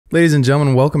Ladies and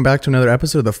gentlemen, welcome back to another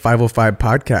episode of the 505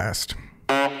 Podcast.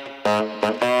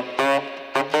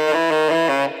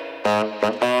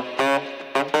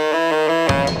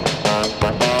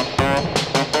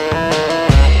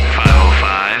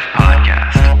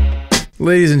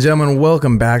 Ladies and gentlemen,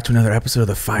 welcome back to another episode of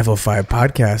the 505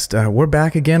 Podcast. We're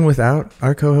back again without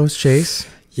our co-host Chase.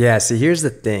 Yeah, see, here's the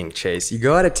thing, Chase. You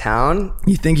go out of town.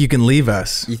 You think you can leave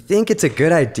us. You think it's a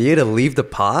good idea to leave the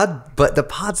pod, but the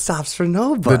pod stops for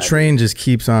nobody. The train just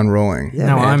keeps on rolling. Yeah,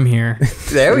 now man. I'm here.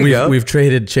 There we go. We've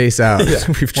traded Chase out. Yeah.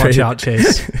 Watch out,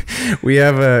 Chase. we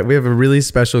have a really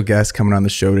special guest coming on the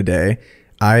show today.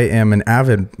 I am an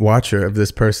avid watcher of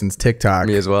this person's TikTok.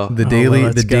 Me as well. The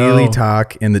daily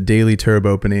talk and the daily turb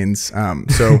openings.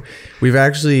 So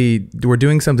we're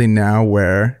doing something now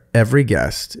where every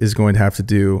guest is going to have to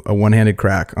do a one-handed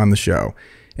crack on the show.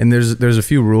 And there's a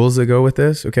few rules that go with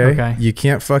this, okay? You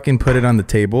can't fucking put it on the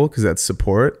table because that's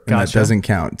support and that doesn't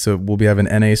count. So we'll have an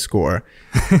NA score.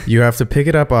 You have to pick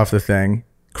it up off the thing,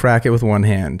 crack it with one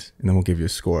hand, and then we'll give you a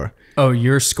score. Oh,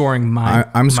 you're scoring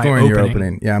I'm scoring your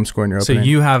opening. Yeah, I'm scoring your opening. So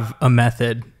you have a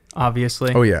method,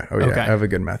 obviously. Oh yeah. Okay. I have a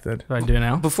good method. So I do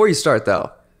now. Before you start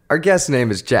though, our guest's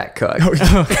name is Jack Cook.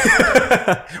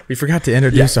 We forgot to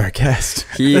introduce our guest.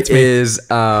 He is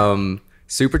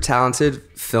super talented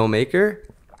filmmaker.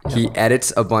 He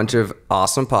edits a bunch of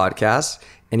awesome podcasts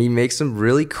and he makes some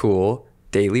really cool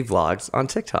daily vlogs on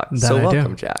TikTok.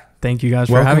 Welcome, Jack. Thank you guys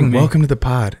for having me. Welcome to the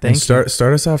pod. Thank you.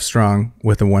 Start us off strong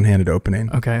with a one-handed opening.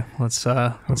 Okay, let's see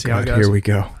how it goes. Here we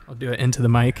go. I'll do it into the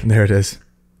mic. There it is.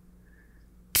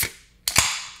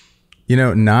 You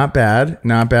know, not bad,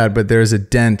 but there's a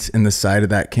dent in the side of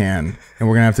that can, and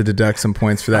we're gonna have to deduct some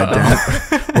points for that dent.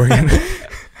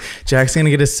 Jack's gonna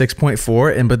get a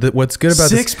 6.4, but what's good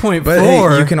about 6.4? But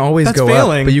hey, you can always That's go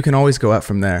failing. up. But you can always go up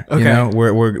from there. Okay. You know,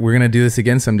 we're gonna do this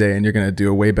again someday, and you're gonna do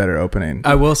a way better opening.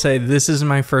 I will say this is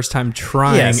my first time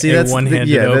trying a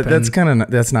one-handed open.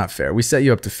 That's not fair. We set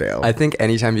you up to fail. I think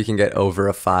anytime you can get over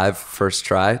a 5 first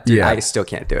try, dude, I still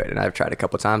can't do it, and I've tried a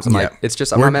couple times. I'm like, it's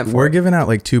just I'm not meant for it. We're giving out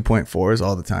like 2.4s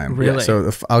all the time. Really? So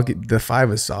the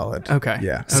 5 is solid. Okay.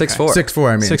 Yeah. 6.4. 6.4.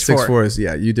 I mean 6.4 is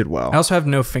you did well. I also have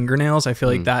no fingernails. I feel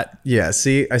like that. Yeah.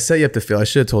 See, I set you up to fail. I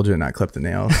should have told you to not clip the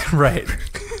nails. Right.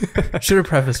 Should have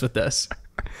prefaced with this.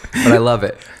 But I love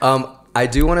it. I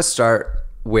do want to start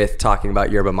with talking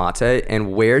about yerba mate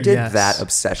and where did that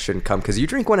obsession come? Because you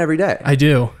drink one every day. I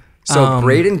do. So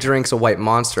Braden drinks a white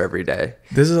Monster every day.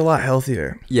 This is a lot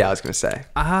healthier. Yeah, I was going to say.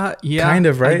 Yeah. Kind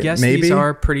of, right? I guess Maybe. These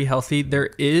are pretty healthy.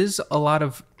 There is a lot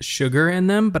of sugar in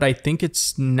them, but I think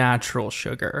it's natural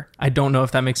sugar. I don't know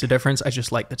if that makes a difference. I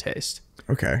just like the taste.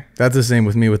 Okay. That's the same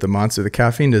with me with the Monster. The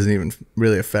caffeine doesn't even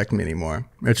really affect me anymore.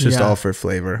 It's just all for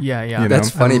flavor. Yeah. You know? That's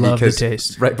funny because the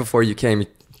taste. Right before you came,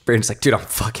 Braden's like, dude, I'm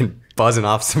fucking buzzing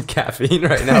off some caffeine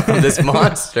right now from this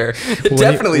Monster. It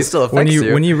definitely still affects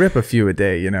you. When you rip a few a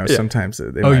day, sometimes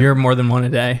they might. You're more than one a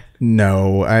day?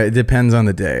 No, it depends on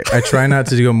the day. I try not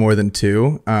to go more than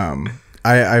 2.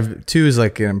 I've 2 is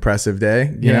like an impressive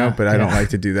day, you know, but I don't like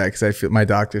to do that because I feel my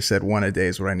doctor said 1 a day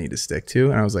is what I need to stick to.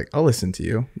 And I was like, I'll listen to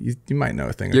you. You might know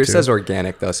a thing or 2. Yours says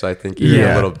organic though, so I think you're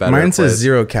a little better. Mine says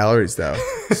 0 calories though.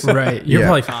 Right. You're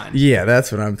probably fine. Yeah,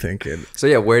 that's what I'm thinking. So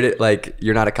yeah,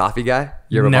 you're not a coffee guy?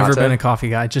 You've never been a coffee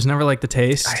guy. Just never liked the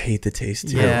taste. I hate the taste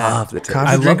too. Yeah. I love the taste.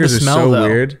 Coffee drinkers are so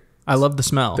weird. I love the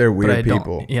smell. They're weird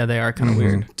people. Yeah, they are kind of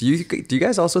weird. Do you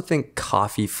guys also think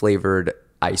coffee flavored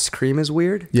ice cream is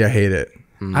weird? Yeah, I hate it.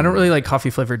 I don't really like coffee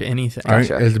flavored anything.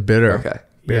 Gotcha. It's bitter. Okay.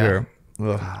 Bitter.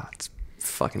 Yeah. It's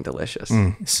fucking delicious.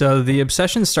 So the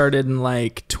obsession started in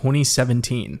like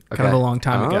 2017, kind of a long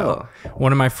time ago.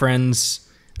 One of my friends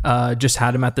just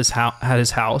had him at his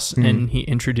house and he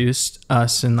introduced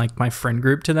us and like my friend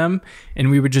group to them,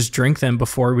 and we would just drink them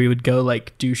before we would go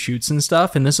like do shoots and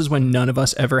stuff. And this is when none of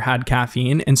us ever had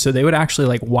caffeine, and so they would actually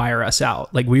like wire us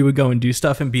out. Like we would go and do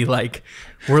stuff and be like,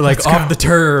 we're like off the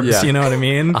turbs, you know what I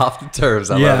mean? Off the turbs.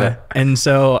 I love it. And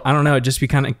so I don't know, it just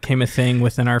became a thing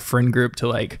within our friend group to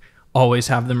like always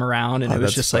have them around, and it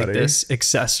was just funny. Like this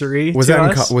accessory. Was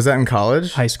that in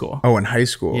college? High school. Oh, in high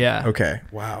school. Yeah. Okay.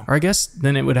 Wow. Or I guess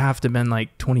then it would have to have been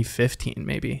like 2015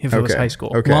 maybe if it was high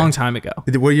school. Okay. Long time ago.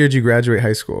 What year did you graduate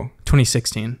high school?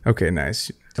 2016. Okay,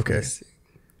 nice. Okay.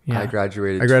 Yeah. I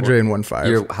graduated in 1.5.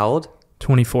 You're how old?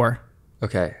 24.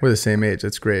 Okay. We're the same age.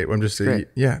 That's great. I'm just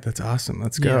that's awesome.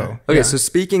 Let's go. Okay, so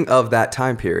speaking of that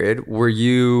time period, were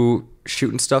you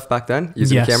shooting stuff back then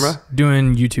using a camera?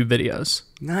 Doing YouTube videos.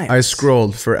 Nice. I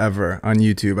scrolled forever on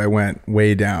YouTube. I went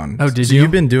way down. Oh, did so you?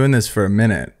 You've been doing this for a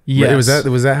minute. Yes.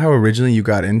 Was that how originally you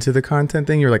got into the content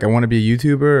thing? You're like, I want to be a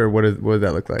YouTuber, or what did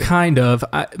that look like? Kind of.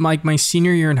 Like my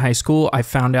senior year in high school, I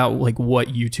found out like what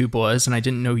YouTube was, and I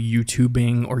didn't know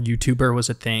YouTubing or YouTuber was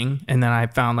a thing. And then I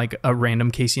found like a random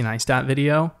Casey Neistat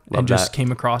video and just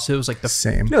came across it. It was like the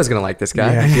same. I was gonna like this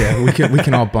guy. Yeah. We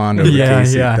can all bond over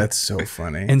Casey. That's so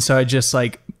funny. And so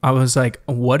I was like,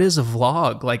 what is a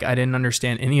vlog? Like I didn't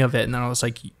understand any of it. And then I was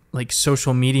like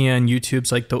social media and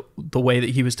YouTube's like the way that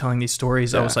he was telling these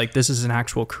stories. I was like, this is an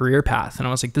actual career path. And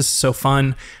I was like, this is so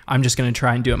fun. I'm just going to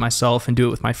try and do it myself and do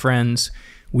it with my friends.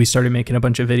 We started making a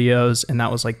bunch of videos, and that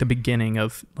was like the beginning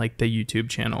of like the YouTube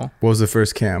channel. What was the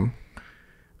first cam?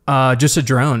 Just a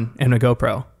drone and a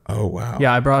GoPro. Oh, wow.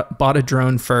 Yeah, I bought a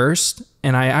drone first,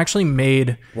 and I actually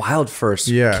made... Wild first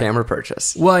camera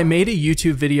purchase. Well, I made a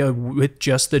YouTube video with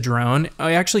just the drone.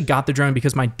 I actually got the drone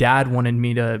because my dad wanted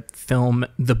me to film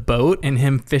the boat and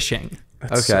him fishing.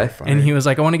 That's so funny. And he was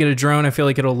like, I want to get a drone. I feel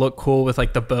like it'll look cool with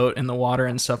like the boat and the water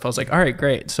and stuff. I was like, all right,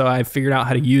 great. So I figured out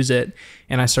how to use it,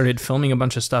 and I started filming a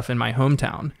bunch of stuff in my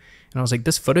hometown. And I was like,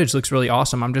 this footage looks really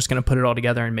awesome. I'm just going to put it all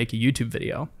together and make a YouTube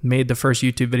video. Made the first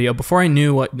YouTube video before I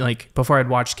knew before I'd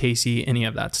watched Casey, any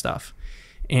of that stuff.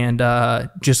 And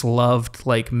just loved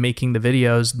like making the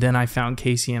videos. Then I found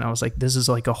Casey, and I was like, this is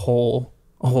like a whole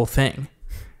thing.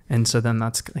 And so then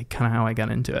that's like kind of how I got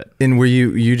into it. And were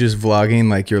you just vlogging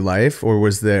like your life, or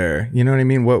was there, you know what I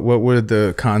mean? What were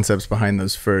the concepts behind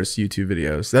those first YouTube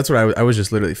videos? That's what I was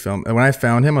just literally filming. When I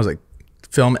found him, I was like,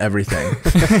 film everything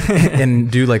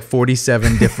and do like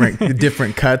 47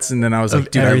 different cuts. And then I was like,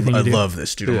 dude, I love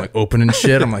this, dude. I'm like opening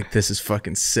shit. I'm like, this is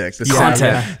fucking sick. The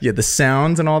content. Yeah, the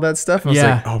sounds and all that stuff. I was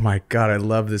like, oh my God, I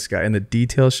love this guy. And the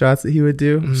detail shots that he would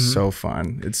do, so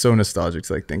fun. It's so nostalgic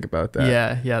to like think about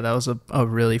that. Yeah, that was a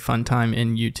really fun time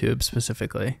in YouTube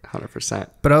specifically. 100%.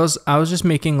 But I was just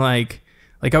making like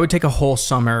I would take a whole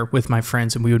summer with my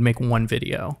friends, and we would make one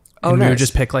video. And we would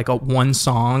just pick like one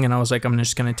song, and I was like, I'm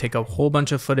just going to take a whole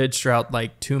bunch of footage throughout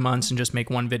like 2 months and just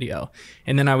make one video.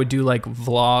 And then I would do like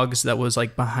vlogs that was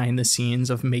like behind the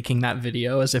scenes of making that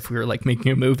video, as if we were like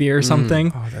making a movie or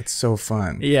something. Oh, that's so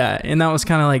fun. Yeah. And that was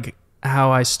kind of like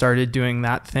how I started doing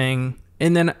that thing.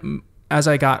 And then as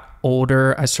I got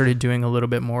older, I started doing a little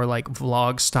bit more like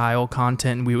vlog style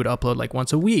content, and we would upload like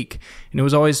once a week. And it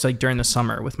was always like during the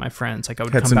summer with my friends. Like I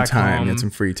would come back home. Had some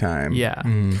free time. Yeah.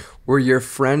 Were your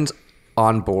friends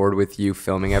on board with you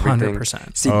filming everything?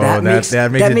 100%. See, that makes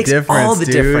all the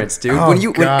difference, dude. Oh,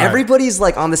 when everybody's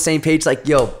like on the same page, like,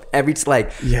 yo,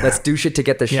 let's do shit to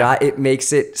get the shot, it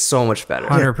makes it so much better.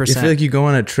 100%. I feel like you go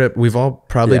on a trip. We've all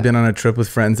probably been on a trip with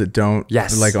friends that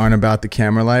aren't about the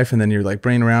camera life, and then you're like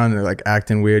bringing around and they're like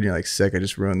acting weird, and you're like, sick,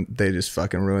 they just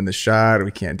fucking ruined the shot,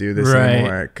 we can't do this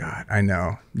anymore. God, I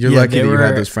know. You're lucky that you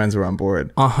had those friends who were on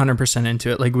board. 100%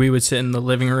 into it. Like we would sit in the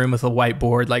living room with a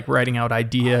whiteboard, like writing out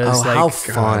ideas. Oh, like, how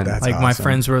fun. That's like awesome. my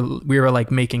friends we were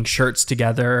like making shirts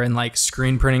together and like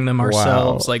screen printing them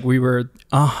ourselves. Like we were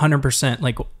 100%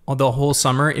 like the whole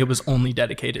summer, it was only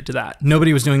dedicated to that.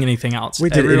 Nobody was doing anything else.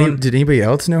 Wait, did anybody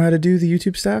else know how to do the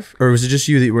YouTube stuff? Or was it just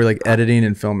you that were like editing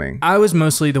and filming? I was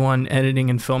mostly the one editing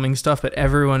and filming stuff, but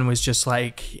everyone was just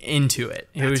like into it.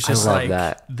 It was just like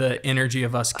the energy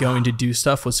of us going to do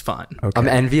stuff was fun. Okay. I'm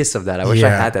envious of that. I wish I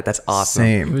had that. That's awesome.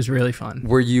 Same. It was really fun.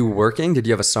 Were you working? Did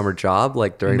you have a summer job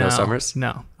like during those summers?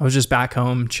 No. I was just back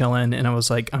home chilling, and I was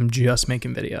like, I'm just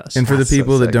making videos. And for the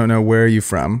people that don't know, where are you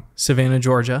from? Savannah,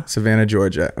 Georgia.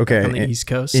 Okay. On the East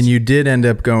Coast. And you did end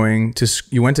up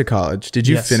you went to college. Did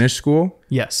you finish school?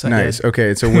 Yes, nice. I did.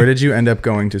 Okay, so where did you end up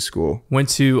going to school? Went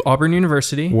to Auburn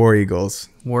University. War Eagles.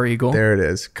 War Eagle. There it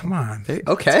is. Come on.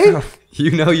 Okay.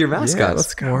 You know your mascots. Yeah,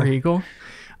 let's go. War Eagle.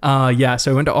 So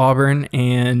I went to Auburn,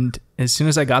 and as soon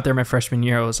as I got there my freshman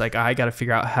year, I was like, I got to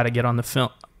figure out how to get on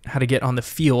the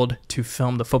field to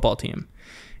film the football team.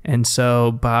 And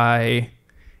so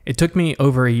it took me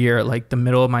over a year, like the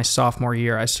middle of my sophomore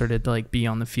year, I started to like be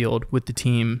on the field with the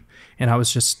team, and I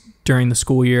was just during the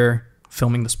school year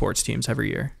filming the sports teams every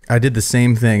year. I did the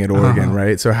same thing at Oregon,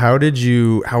 right? So how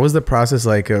was the process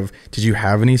like did you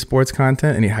have any sports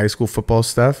content, any high school football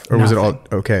stuff, or was it all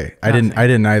okay? I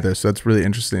didn't either. So that's really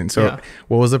interesting. So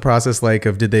what was the process like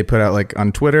did they put out like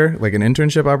on Twitter, like an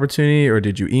internship opportunity, or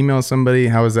did you email somebody?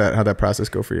 How'd that process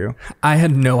go for you? I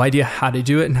had no idea how to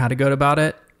do it and how to go about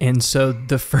it. And so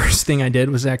the first thing I did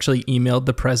was actually emailed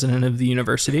the president of the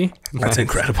university. That's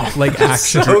incredible. Like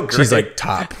actually, so great. She's like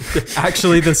top.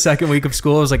 Actually, the second week of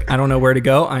school, I was like, I don't know where to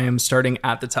go. I am starting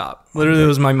at the top. Literally, it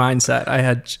was my mindset.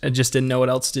 I just didn't know what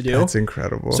else to do. That's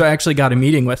incredible. So I actually got a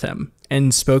meeting with him.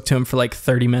 and spoke to him for like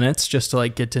 30 minutes just to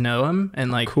like get to know him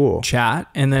and like chat.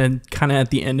 And then kind of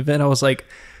at the end of it, I was like,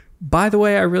 by the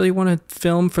way, I really want to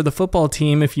film for the football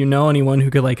team. If you know anyone who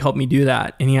could like help me do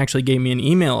that. And he actually gave me an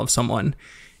email of someone.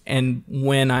 And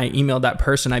when I emailed that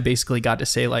person, I basically got to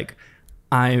say like,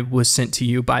 I was sent to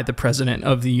you by the president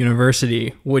of the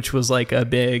university, which was like a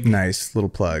big... Nice little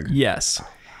plug. Yes.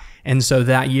 And so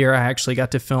that year I actually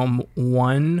got to film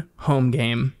one home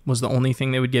game, was the only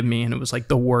thing they would give me. And it was like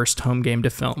the worst home game to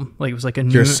film. Like it was like a...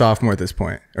 You're a sophomore at this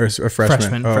point, or a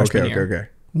freshman? Freshman year. Okay.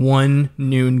 One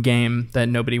noon game that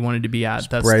nobody wanted to be at.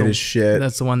 That's bright as shit.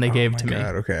 That's the one they gave to me.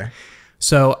 Okay.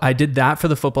 So I did that for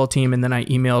the football team, and then I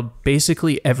emailed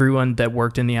basically everyone that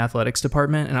worked in the athletics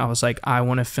department, and I was like, I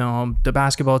want to film the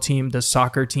basketball team, the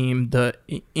soccer team,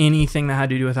 anything that had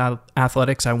to do with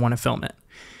athletics, I want to film it.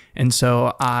 And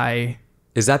so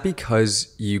Is that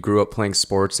because you grew up playing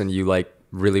sports and you like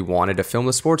really wanted to film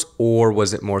the sports, or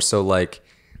was it more so like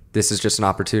this is just an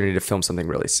opportunity to film something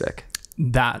really sick?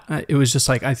 That it was just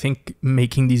like, I think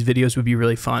making these videos would be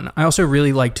really fun. I also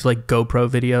really liked like GoPro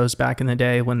videos back in the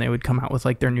day when they would come out with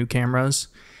like their new cameras.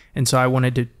 And so I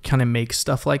wanted to kind of make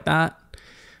stuff like that.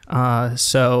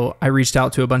 So I reached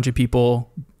out to a bunch of people,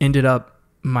 ended up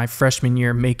my freshman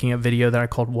year making a video that I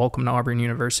called Welcome to Auburn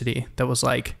University. That was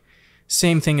like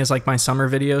same thing as like my summer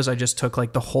videos. I just took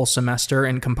like the whole semester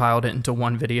and compiled it into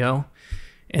one video.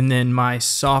 And then my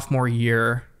sophomore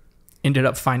year, ended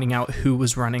up finding out who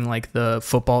was running like the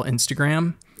football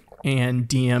Instagram and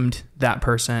DM'd that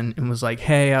person and was like,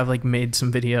 hey, I've like made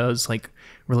some videos like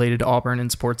related to Auburn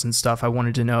and sports and stuff. I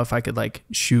wanted to know if I could like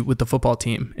shoot with the football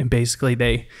team. And basically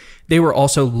they were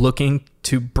also looking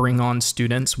to bring on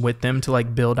students with them to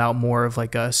like build out more of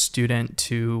like a student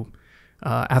to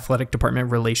athletic department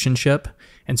relationship.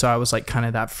 And so I was like kind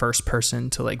of that first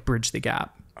person to like bridge the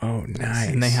gap. Oh, nice.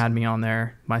 And they had me on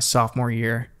there my sophomore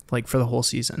year, like for the whole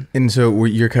season. And so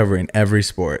you're covering every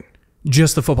sport?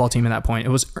 Just the football team at that point. It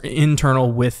was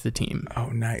internal with the team. Oh,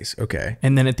 nice. Okay.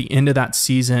 And then at the end of that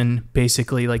season,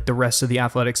 basically like the rest of the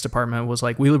athletics department was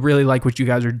like, we really like what you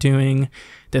guys are doing.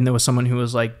 Then there was someone who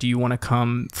was like, do you want to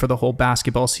come for the whole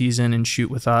basketball season and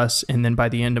shoot with us? And then by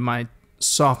the end of my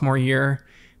sophomore year,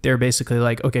 they're basically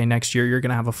like, okay, next year you're going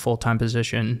to have a full-time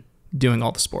position doing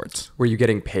all the sports. Were you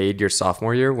getting paid your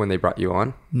sophomore year when they brought you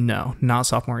on? No, not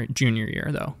sophomore, junior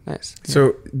year though. Nice.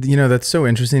 So, you know, that's so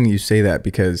interesting you say that,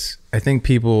 because I think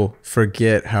people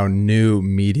forget how new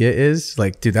media is.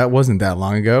 Like, dude, that wasn't that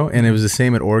long ago. And it was the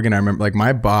same at Oregon. I remember like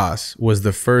my boss was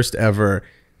the first ever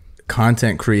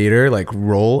content creator like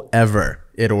role ever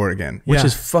at Oregon, which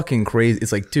is fucking crazy.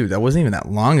 It's like, dude, that wasn't even that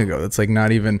long ago. That's like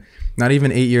not even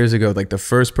 8 years ago, like the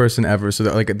first person ever. So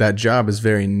that, like that job is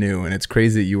very new, and it's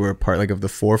crazy that you were a part like of the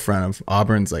forefront of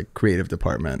Auburn's like creative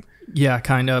department. Yeah,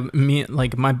 kind of. Me,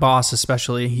 like my boss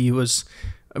especially, he was,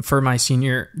 for my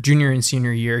junior and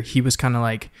senior year, he was kind of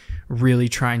like really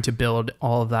trying to build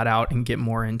all of that out and get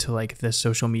more into like the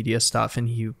social media stuff.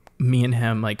 And me and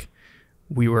him, like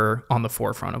we were on the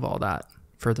forefront of all that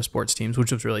for the sports teams,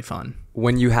 which was really fun.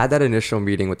 When you had that initial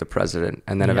meeting with the president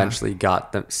and then eventually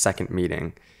got the second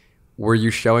meeting, were you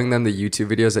showing them the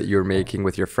YouTube videos that you were making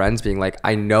with your friends, being like,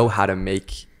 I know how to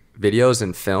make videos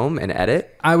and film and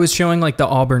edit? I was showing like the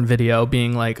Auburn video,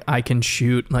 being like, I can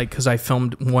shoot, like, because I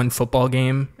filmed one football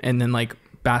game and then like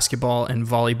basketball and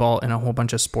volleyball and a whole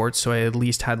bunch of sports. So I at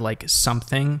least had like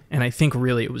something. And I think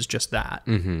really it was just that.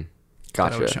 Mm-hmm.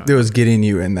 Gotcha. It was getting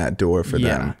you in that door for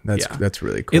them. That's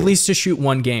really cool. At least to shoot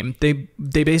one game. They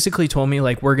basically told me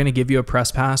like, we're going to give you a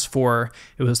press pass for,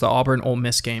 it was the Auburn Ole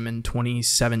Miss game in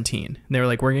 2017. And they were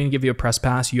like, we're going to give you a press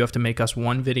pass. You have to make us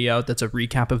one video that's a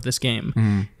recap of this game.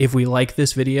 Mm-hmm. If we like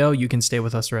this video, you can stay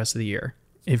with us the rest of the year.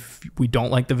 If we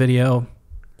don't like the video,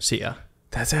 see ya.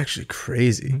 That's actually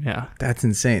crazy. Yeah. That's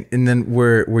insane. And then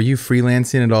were you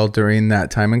freelancing at all during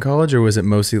that time in college, or was it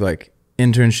mostly like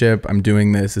internship, I'm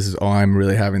doing this is all I'm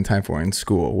really having time for in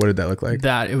school? What did that look like?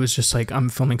 That it was just like, I'm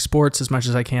filming sports as much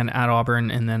as I can at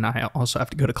Auburn, and then I also have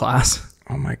to go to class.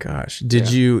 Oh my gosh.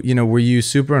 Did you were you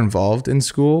super involved in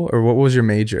school, or what was your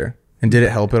major? And did it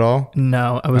help at all?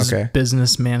 No, I was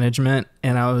business management,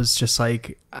 and I was just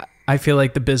like, I feel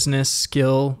like the business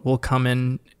skill will come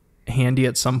in handy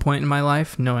at some point in my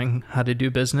life, knowing how to do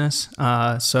business.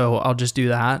 So I'll just do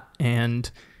that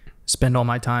and spend all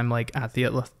my time like at the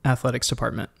athletics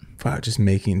department. Wow, just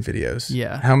making videos.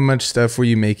 Yeah. How much stuff were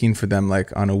you making for them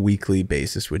like on a weekly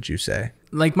basis, would you say?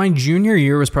 Like my junior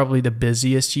year was probably the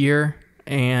busiest year,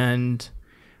 and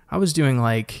I was doing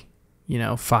like,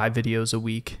 5 videos a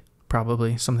week,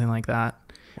 probably something like that.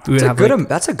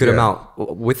 That's a good amount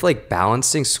with like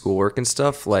balancing schoolwork and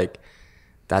stuff. Like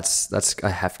that's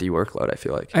a hefty workload, I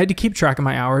feel like. I had to keep track of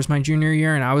my hours my junior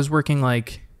year, and I was working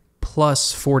like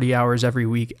plus 40 hours every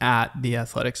week at the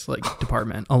athletics like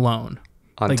department alone.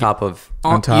 On top of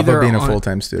being a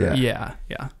full-time student. Yeah.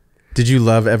 Did you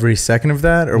love every second of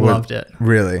that? Or loved it.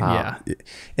 Really? Wow. Yeah.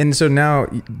 And so now,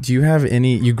 do you have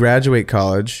you graduate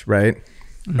college, right?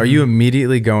 Mm-hmm. Are you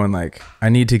immediately going like, I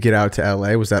need to get out to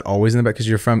LA? Was that always in the back? Because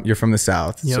you're from the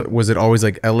South. Yep. So was it always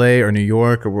like LA or New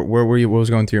York, or where were you? What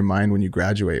was going through your mind when you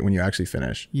graduate, when you actually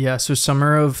finish? Yeah. So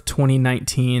summer of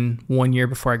 2019, 1 year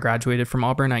before I graduated from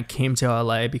Auburn, I came to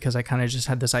LA because I kind of just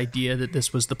had this idea that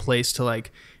this was the place to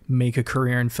like make a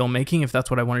career in filmmaking if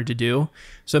that's what I wanted to do.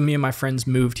 So me and my friends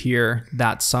moved here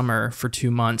that summer for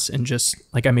 2 months, and just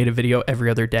like I made a video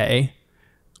every other day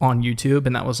on YouTube,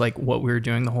 and that was like what we were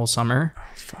doing the whole summer. Oh,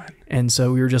 fun. And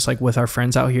so we were just like with our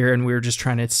friends out here, and we were just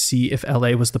trying to see if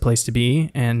LA was the place to be.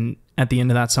 And at the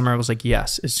end of that summer, I was like,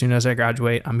 yes, as soon as I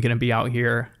graduate, I'm going to be out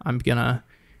here. I'm going to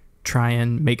try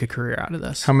and make a career out of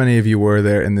this. How many of you were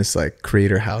there in this like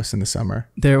creator house in the summer?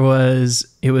 It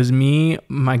was me,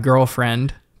 my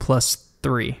girlfriend, plus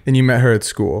 3. And you met her at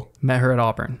school? Met her at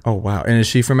Auburn. Oh, wow. And is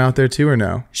she from out there too, or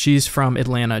no? She's from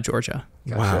Atlanta, Georgia.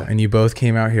 Gotcha. Wow. And you both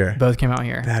came out here? Both came out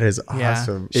here. That is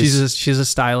awesome. Yeah. She's a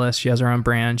stylist. She has her own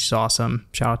brand. She's awesome.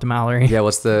 Shout out to Mallory. Yeah.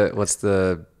 What's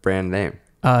the brand name?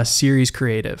 Series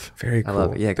Creative. Very cool. I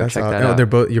love it. Yeah, go check that out.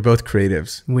 out. You're both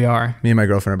creatives. We are. Me and my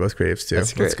girlfriend are both creatives too.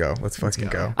 That's great. Let's go. Let's fucking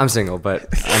go. I'm single, but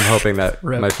I'm hoping that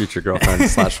my future girlfriend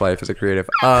 / wife is a creative.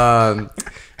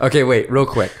 Okay, wait, real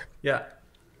quick. Yeah.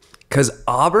 Because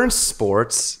Auburn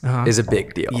sports is a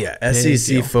big deal. Yeah,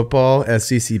 SEC football,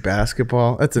 SEC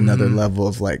basketball. That's another level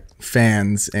of like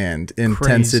fans and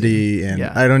intensity. And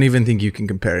I don't even think you can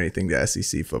compare anything to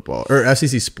SEC football or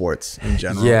SEC sports in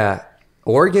general. Yeah.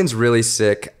 Oregon's really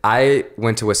sick. I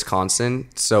went to Wisconsin,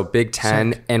 so Big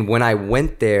Ten. Sick. And when I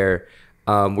went there,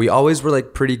 we always were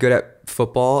like pretty good at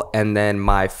football. And then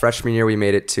my freshman year, we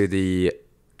made it to the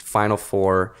Final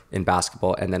Four in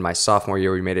basketball, and then my sophomore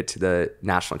year we made it to the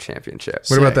national championship.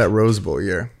 What about that Rose Bowl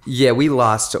year? Yeah, we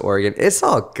lost to Oregon. It's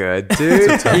all good,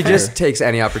 dude. He just takes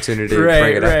any opportunity to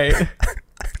bring it up.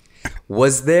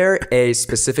 Was there a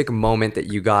specific moment that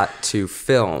you got to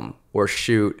film or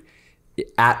shoot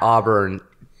at Auburn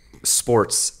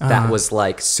sports that was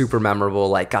like super memorable,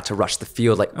 like got to rush the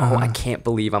field, like oh, I can't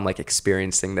believe I'm like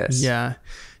experiencing this? Yeah,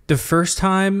 the first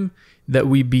time that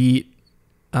we beat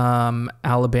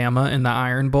Alabama in the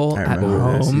Iron Bowl at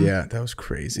home. Yeah, that was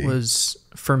crazy. Was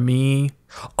for me.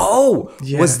 Oh,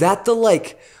 yeah. Was that the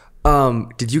like?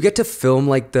 Did you get to film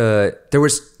like there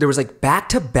was like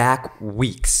back-to-back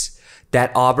weeks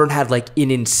that Auburn had like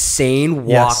an insane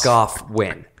walk-off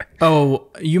win? Oh,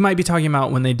 you might be talking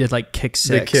about when they did like kick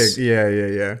 6. The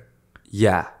kick,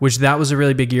 yeah. Which that was a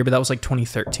really big year, but that was like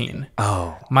 2013.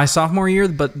 Oh, my sophomore year,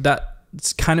 but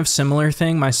it's kind of similar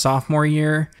thing. My sophomore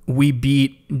year, we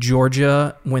beat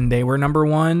Georgia when they were number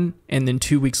 1, and then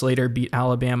 2 weeks later beat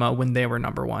Alabama when they were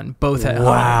number 1. Both at home.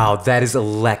 Wow, that is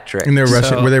electric. And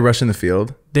were they rushing the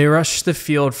field? They rushed the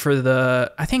field for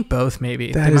I think both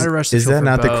maybe. They might have rushed the field. Is that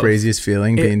not both. The craziest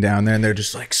feeling, being down there and they're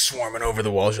just like swarming over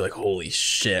the walls? You're like, holy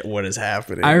shit, what is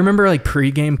happening? I remember like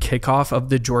pregame kickoff of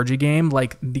the Georgia game,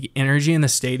 like the energy in the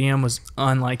stadium was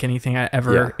unlike anything I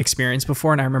ever experienced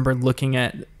before. And I remember looking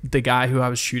at the guy who I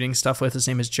was shooting stuff with, his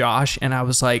name is Josh, and I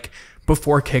was like,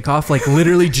 before kickoff, like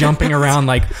literally jumping around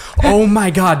like, oh my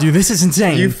God, dude, this is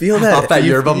insane. You feel that off that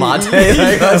yerba mate,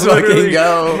 like, let's fucking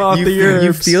go.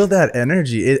 You feel that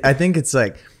energy. I think it's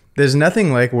like, there's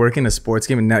nothing like working a sports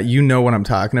game, and now you know what I'm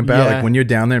talking about. Like when you're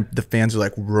down there, the fans are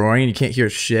like roaring, and you can't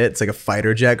hear shit. It's like a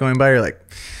fighter jet going by. You're like,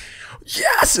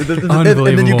 yes, and then you get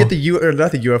not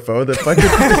the UFO, the fucking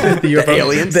the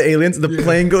UFO, the aliens. The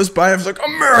plane goes by. I was like,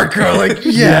 America, like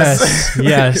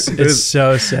yes. It's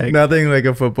so sick. Nothing like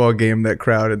a football game that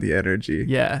crowded the energy.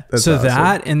 Yeah. That's so awesome.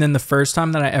 That, and then the first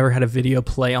time that I ever had a video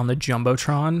play on the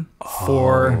Jumbotron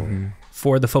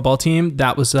for the football team,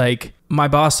 that was like, my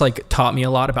boss like taught me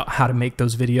a lot about how to make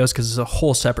those videos because it's a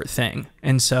whole separate thing,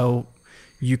 and so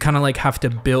you kind of like have to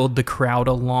build the crowd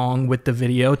along with the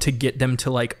video to get them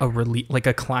to like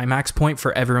a climax point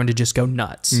for everyone to just go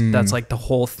nuts. That's like the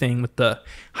whole thing with the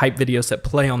hype videos that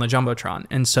play on the Jumbotron.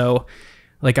 And so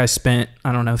like I spent,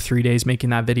 3 days making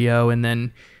that video, and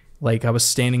then like I was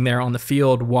standing there on the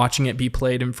field watching it be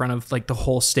played in front of like the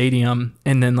whole stadium.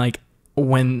 And then like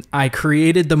when I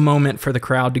created the moment for the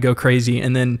crowd to go crazy,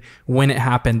 and then when it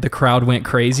happened, the crowd went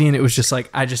crazy, and it was just like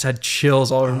I just had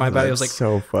chills all over my body. I was like,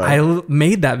 so fun. I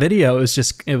made that video.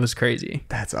 It was crazy.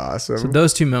 That's awesome. So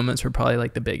those 2 moments were probably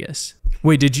like the biggest.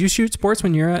 Wait, did you shoot sports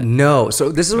when you were at? No. So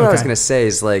this is what I was gonna say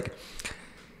is like,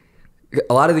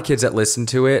 a lot of the kids that listen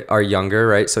to it are younger,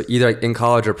 right? So either in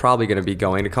college or probably going to be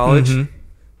going to college. Mm-hmm.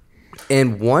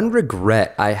 And one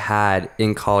regret I had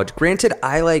in college, granted,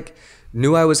 I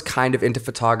knew I was kind of into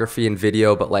photography and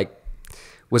video, but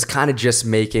was kind of just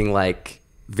making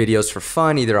videos for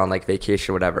fun, either on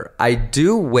vacation or whatever. I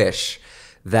do wish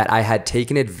that I had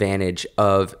taken advantage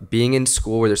of being in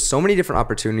school where there's so many different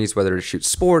opportunities, whether to shoot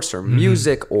sports or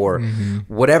music or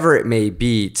whatever it may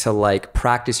be, to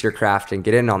practice your craft and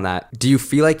get in on that. Do you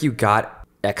feel like you got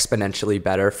exponentially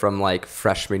better from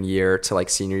freshman year to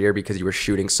senior year because you were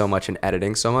shooting so much and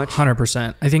editing so much?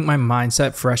 100%. I think my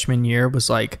mindset freshman year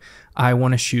was I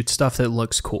want to shoot stuff that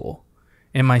looks cool.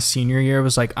 And my senior year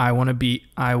was I want to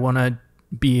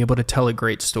be able to tell a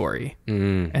great story.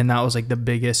 And that was the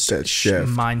biggest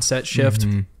mindset shift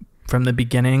from the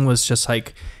beginning. Was just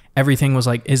everything was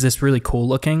is this really cool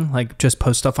looking? Just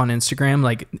post stuff on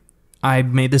Instagram. I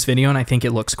made this video and I think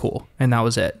it looks cool, and that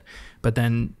was it. But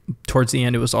then towards the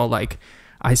end, it was all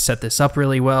I set this up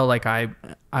really well.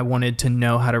 I wanted to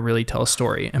know how to really tell a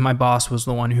story. And my boss was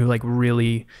the one who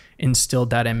really instilled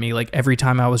that in me. Every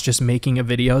time I was just making a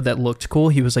video that looked cool,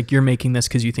 he was you're making this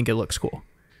because you think it looks cool.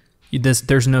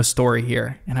 There's no story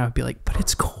here. And I would be but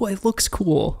it's cool. It looks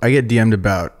cool. I get DM'd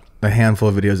about a handful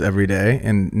of videos every day,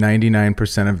 and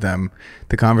 99% of them,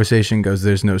 the conversation goes,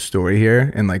 there's no story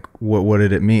here. And what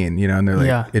did it mean? And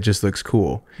they're it just looks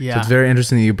cool. Yeah. So it's very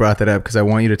interesting that you brought that up, because I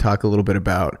want you to talk a little bit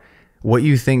about what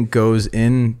you think goes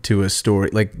into a story.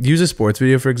 Use a sports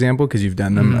video, for example, because you've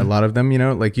done them, a lot of them,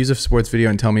 use a sports video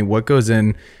and tell me what goes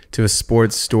into a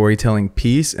sports storytelling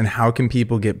piece, and how can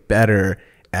people get better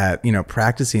at,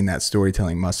 practicing that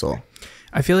storytelling muscle.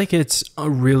 I feel it's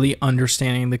really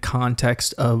understanding the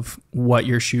context of what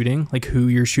you're shooting, who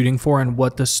you're shooting for, and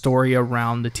what the story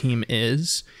around the team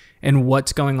is, and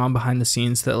what's going on behind the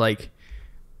scenes that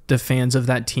the fans of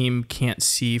that team can't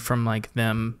see from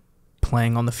them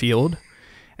playing on the field.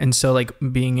 And so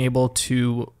being able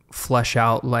to flesh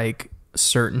out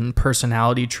certain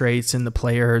personality traits in the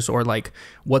players, or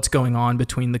what's going on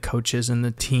between the coaches and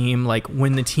the team,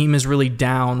 when the team is really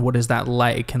down, what is that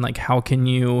like, and how can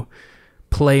you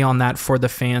play on that for the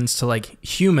fans to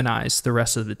humanize the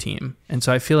rest of the team. And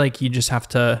so I feel you just have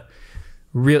to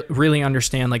really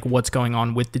understand what's going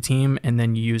on with the team, and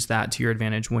then use that to your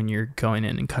advantage when you're going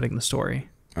in and cutting the story.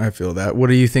 I feel that. What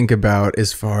do you think about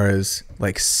as far as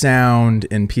sound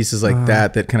and pieces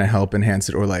that kind of help enhance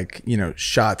it, or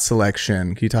shot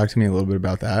selection? Can you talk to me a little bit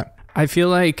about that? I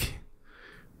feel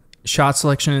shot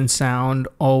selection and sound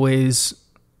always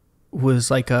was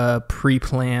a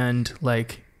pre-planned,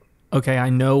 okay, I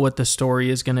know what the story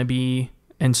is going to be.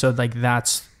 And so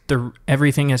that's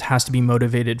everything has to be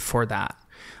motivated for that.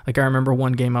 I remember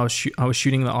one game I was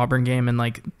shooting the Auburn game, and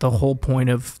the whole point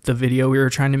of the video we were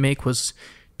trying to make was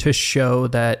to show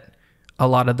that a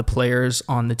lot of the players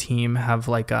on the team have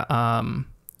a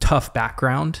tough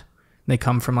background. They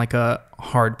come from a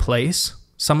hard place,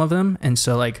 some of them. And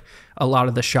so a lot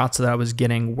of the shots that I was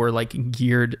getting were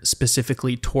geared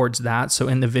specifically towards that. So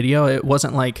in the video, it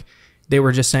wasn't they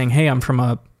were just saying, hey, I'm from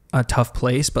a tough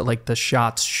place, but the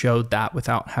shots showed that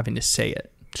without having to say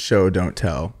it. Show, don't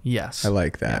tell. Yes. I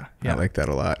like that. Yeah. I like that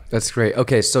a lot. That's great.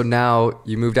 Okay, so now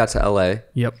you moved out to LA.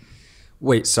 Yep.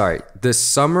 Wait, sorry. The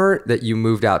summer that you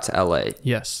moved out to LA,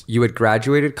 yes, you had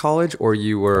graduated college, or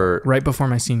you were... Right before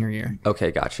my senior year.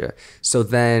 Okay, gotcha. So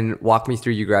then walk me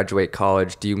through, you graduate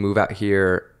college. Do you move out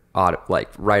here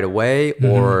right away,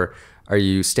 or are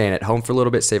you staying at home for a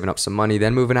little bit, saving up some money,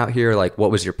 then moving out here?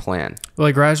 What was your plan? Well,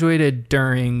 I graduated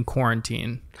during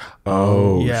quarantine.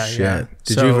 Oh, yeah, shit.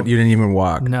 Yeah. You didn't even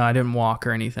walk? No, I didn't walk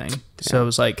or anything. Damn. So it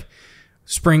was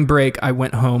spring break, I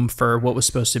went home for what was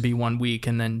supposed to be 1 week,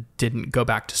 and then didn't go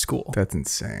back to school. That's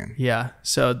insane. Yeah.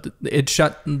 So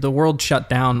the world shut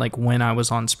down when I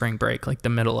was on spring break, the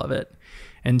middle of it.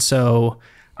 And so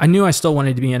I knew I still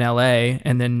wanted to be in LA,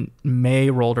 and then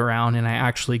May rolled around and I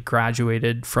actually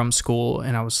graduated from school,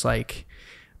 and I was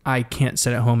I can't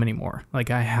sit at home anymore. I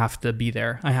have to be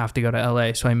there. I have to go to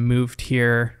LA. So I moved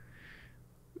here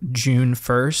June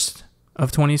 1st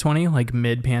of 2020,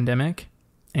 mid-pandemic,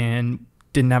 and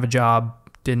didn't have a job,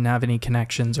 didn't have any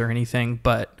connections or anything,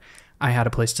 but I had a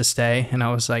place to stay, and I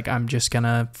was I'm just going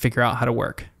to figure out how to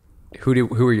work. Who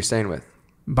were you staying with?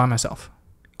 By myself.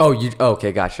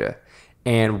 Okay, gotcha.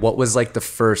 And what was the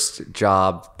first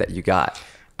job that you got?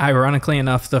 Ironically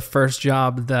enough, the first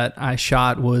job that I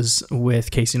shot was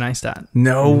with Casey Neistat.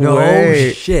 No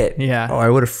way. Shit. Yeah. Oh, I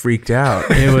would have freaked out.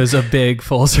 It was a big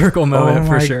full circle moment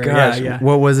for sure. Gosh. Yeah.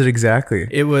 What was it exactly?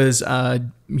 It was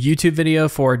YouTube video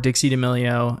for Dixie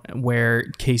D'Amelio where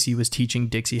Casey was teaching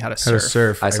Dixie how to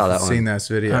surf. I saw that one. I've seen that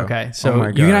video. Okay, so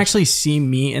you can actually see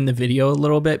me in the video a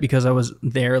little bit because I was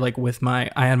there like with I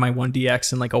had my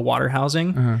 1DX in like a water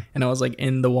housing, and I was like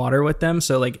in the water with them.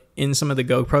 So like in some of the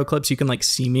GoPro clips, you can like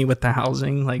see me with the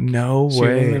housing, like no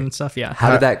way and stuff. Yeah.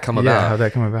 How did that come about? Yeah, how'd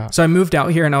that come about? So I moved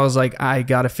out here and I was like, I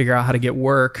got to figure out how to get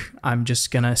work. I'm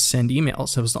just gonna send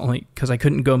emails. It was the only because I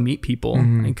couldn't go meet people.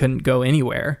 I couldn't go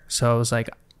anywhere. So I was like,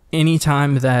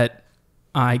 anytime that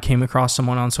I came across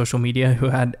someone on social media who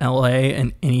had LA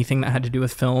and anything that had to do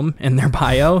with film in their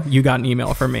bio, you got an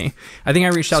email from me. I think I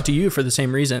reached out to you for the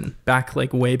same reason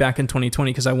way back in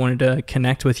 2020 because I wanted to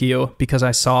connect with you because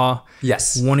I saw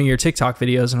one of your TikTok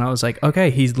videos and I was like,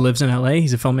 okay, he lives in LA.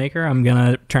 He's a filmmaker. I'm going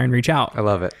to try and reach out. I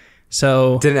love it.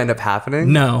 So didn't end up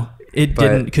happening? No, it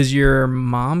didn't because your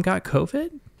mom got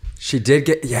COVID. She did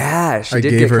get, she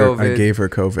did get COVID. I gave her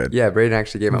COVID. Yeah, Braden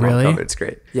actually gave my mom COVID. It's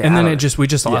great. Yeah, and then we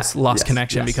just lost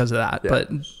connection because of that. Yeah.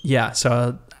 But yeah,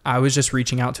 so I was just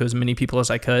reaching out to as many people as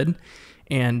I could,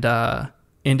 and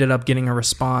ended up getting a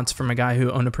response from a guy who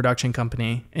owned a production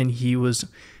company, and he was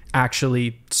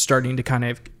actually starting to kind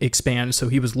of expand. So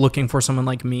he was looking for someone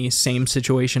like me, same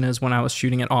situation as when I was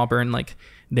shooting at Auburn. Like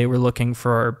they were looking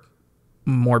for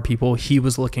more people. He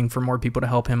was looking for more people to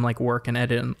help him like work and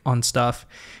edit on stuff.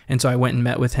 And so I went and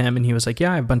met with him and he was like,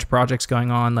 yeah, I have a bunch of projects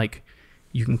going on. Like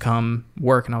you can come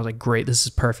work. And I was like, great, this is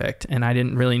perfect. And I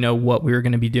didn't really know what we were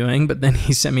going to be doing. But then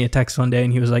he sent me a text one day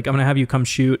and he was like, I'm going to have you come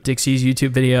shoot Dixie's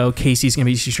YouTube video. Casey's going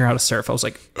to be teaching her how to surf. I was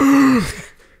like,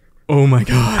 oh my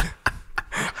God.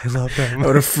 I love that. I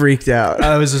would have freaked out.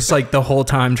 I was just like the whole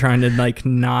time trying to like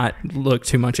not look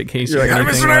too much at Casey. You're like, I'm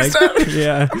Mr. Nice.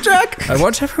 Yeah, I'm Jack. I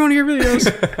watch every one of your videos.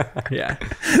 Yeah,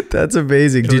 that's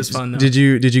amazing. It was fun, though. Did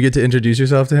you get to introduce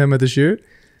yourself to him at the shoot?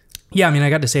 Yeah, I mean, I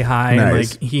got to say hi.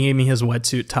 Nice. And, like he gave me his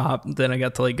wetsuit top that I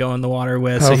got to like go in the water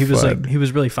with. So he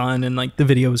was really fun, and like the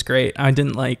video was great. I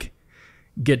didn't like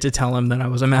get to tell him that I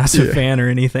was a massive fan or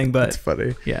anything, but it's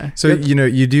funny. Yeah. So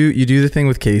you do the thing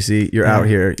with Casey. You're out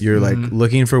here. You're like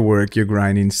looking for work. You're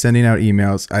grinding, sending out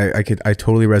emails. I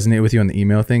totally resonate with you on the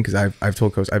email thing because I've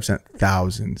told Coach I've sent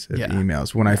thousands of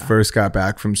emails when I first got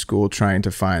back from school trying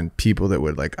to find people that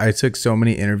would like. I took so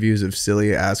many interviews of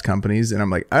silly ass companies and I'm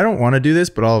like, I don't want to do this,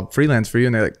 but I'll freelance for you.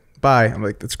 And they're like, bye. I'm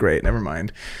like, that's great. Never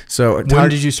mind. So when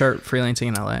did you start freelancing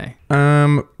in LA?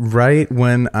 Right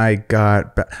when I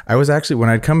got back. I was actually, when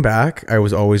I'd come back, I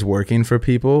was always working for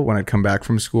people. When I'd come back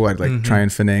from school, I'd like try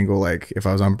and finagle, like if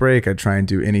I was on break, I'd try and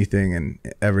do anything and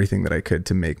everything that I could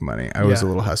to make money. I was a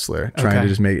little hustler trying to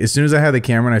just make, as soon as I had the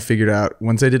camera and I figured out,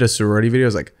 once I did a sorority video, I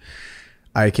was like,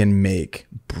 I can make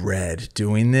bread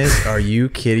doing this. Are you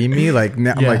kidding me? Like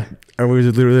now I'm like,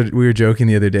 we were joking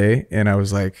the other day and I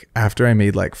was like, after I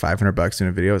made like $500 in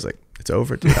a video, I was like, it's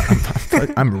over, dude.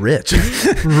 I'm rich.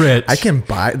 I can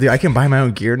buy my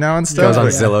own gear now and stuff. Goes on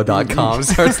Zillow.com,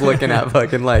 starts looking at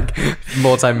fucking like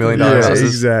multi-million-dollar houses.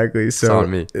 Exactly. So,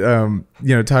 on me.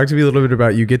 Talk to me a little bit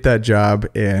about, you get that job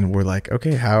and we're like,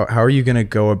 okay, how are you going to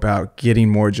go about getting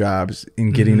more jobs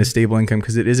and getting a stable income?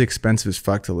 Because it is expensive as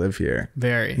fuck to live here.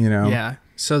 Very. Yeah.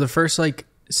 So the first like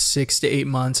 6 to 8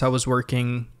 months I was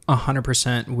working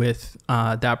 100% with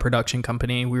that production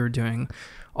company. We were doing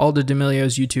all the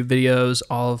D'Amelio's YouTube videos,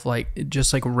 all of like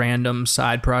just like random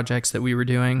side projects that we were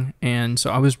doing. And so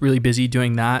I was really busy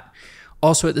doing that.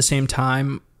 Also at the same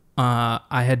time,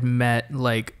 I had met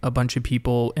like a bunch of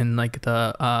people in like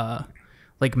the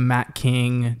like Matt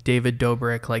King, David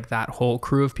Dobrik, like that whole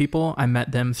crew of people. I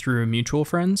met them through mutual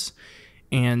friends.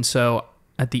 And so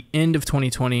at the end of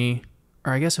 2020,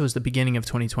 or I guess it was the beginning of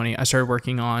 2020, I started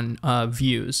working on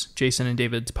Views, Jason and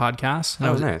David's podcast.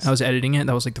 And nice. I was editing it.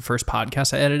 That was like the first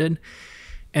podcast I edited.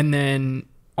 And then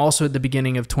also at the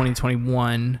beginning of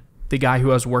 2021, the guy who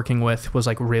I was working with was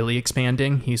like really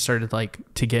expanding. He started like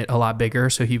to get a lot bigger.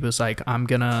 So he was like, I'm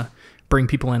going to bring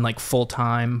people in like full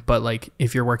time, but like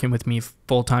if you're working with me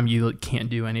full time, you can't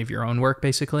do any of your own work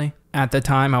basically. At the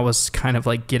time, I was kind of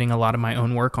like getting a lot of my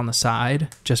own work on the side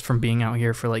just from being out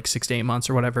here for like 6 to 8 months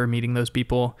or whatever, meeting those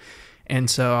people. And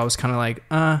so I was kind of like,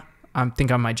 I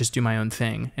think I might just do my own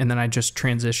thing. And then I just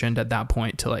transitioned at that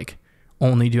point to like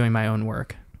only doing my own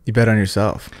work. You bet on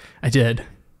yourself. I did.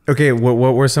 Okay, what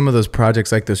were some of those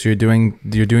projects like this? You're doing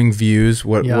Views.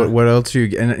 What else are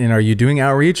you, and are you doing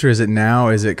outreach, or is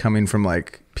it coming from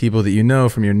like people that you know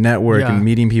from your network and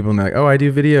meeting people and they're like, oh, I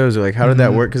do videos, or like how did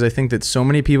that work? Because I think that so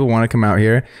many people want to come out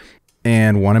here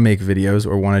and want to make videos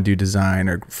or want to do design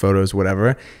or photos,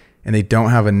 whatever, and they don't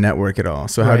have a network at all.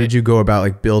 So how did you go about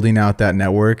like building out that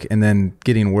network and then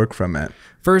getting work from it?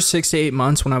 First 6 to 8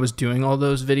 months when I was doing all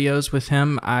those videos with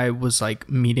him, I was like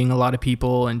meeting a lot of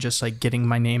people and just like getting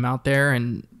my name out there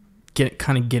and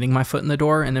getting my foot in the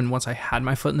door. And then once I had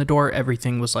my foot in the door,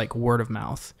 everything was like word of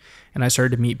mouth. And I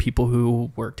started to meet people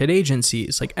who worked at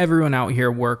agencies. Like everyone out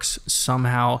here works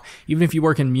somehow. Even if you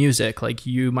work in music, like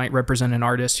you might represent an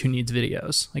artist who needs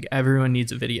videos. Like everyone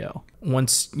needs a video.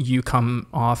 Once you come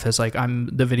off as like, I'm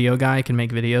the video guy, I can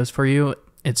make videos for you,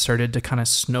 it started to kind of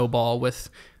snowball with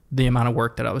the amount of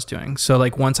work that I was doing. So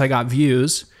like once I got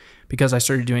views, because I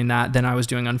started doing that, then I was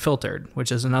doing Unfiltered,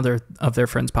 which is another of their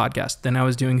friends' podcast. Then I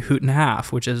was doing Hoot and a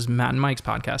Half, which is Matt and Mike's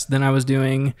podcast. Then I was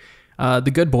doing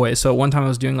The Good Boys. So at one time I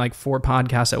was doing like 4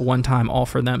 podcasts at one time, all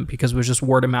for them, because it was just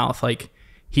word of mouth. Like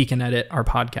he can edit our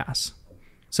podcasts.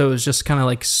 So it was just kind of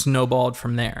like snowballed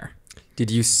from there.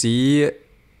 Did you see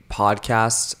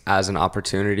podcasts as an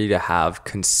opportunity to have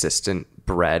consistent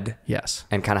bread? Yes.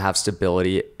 And kind of have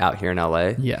stability out here in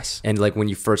LA? Yes. And like when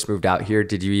you first moved out here,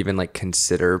 did you even like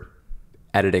consider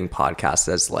editing podcasts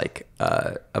as like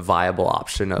a viable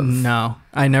option of? No,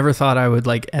 I never thought I would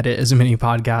like edit as many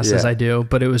podcasts as I do,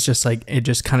 but it was just like, it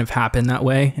just kind of happened that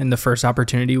way. And the first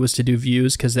opportunity was to do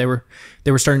Views, because they were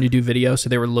starting to do video. So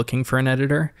they were looking for an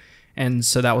editor. And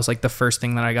so that was like the first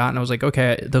thing that I got. And I was like,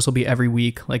 okay, this will be every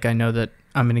week. Like I know that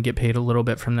I'm going to get paid a little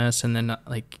bit from this. And then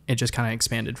like it just kind of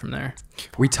expanded from there.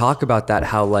 We talk about that,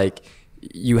 how like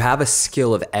you have a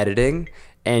skill of editing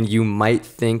and you might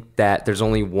think that there's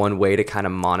only one way to kind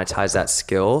of monetize that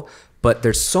skill, but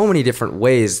there's so many different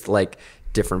ways. Like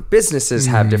different businesses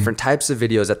have different types of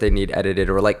videos that they need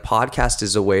edited, or like podcast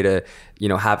is a way to, you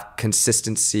know, have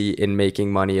consistency in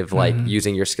making money of like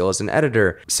using your skill as an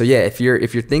editor. So yeah, if you're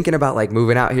thinking about like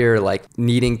moving out here, like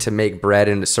needing to make bread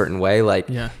in a certain way, like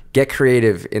get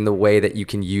creative in the way that you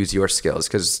can use your skills,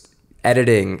 because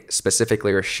editing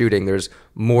specifically or shooting, there's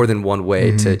more than one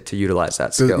way to utilize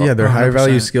that skill. So, yeah, they're 100%. High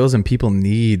value skills, and people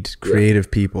need creative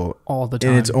people all the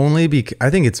time. And it's only I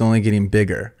think it's only getting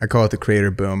bigger. I call it the creator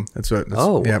boom. That's what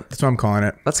I'm calling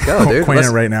it. Let's go, dude. Coin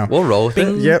it right now. We'll roll with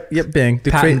it. Yep. Bing.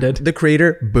 The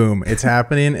creator boom. It's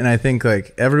happening, and I think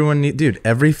like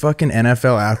every fucking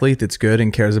NFL athlete that's good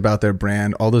and cares about their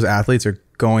brand, all those athletes are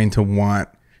going to want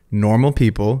normal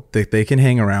people that they can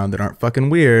hang around that aren't fucking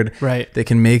weird. Right. They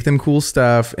can make them cool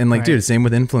stuff. And like, dude, same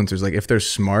with influencers. Like if they're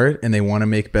smart and they want to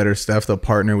make better stuff, they'll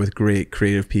partner with great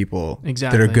creative people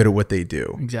that are good at what they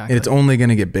do. Exactly. And it's only going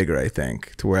to get bigger, I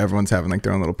think, to where everyone's having like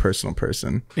their own little personal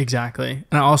person. Exactly.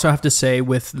 And I also have to say,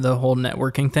 with the whole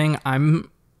networking thing,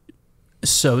 I'm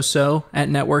so at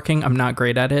networking. I'm not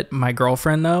great at it. My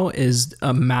girlfriend though is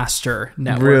a master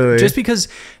networker. Really? Just because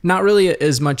not really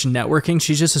as much networking.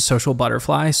 She's just a social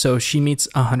butterfly. So she meets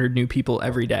 100 new people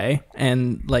every day.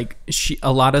 And like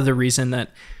a lot of the reason that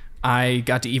I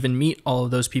got to even meet all of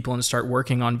those people and start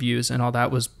working on Views and all that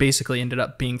was basically ended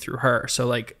up being through her. So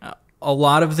like a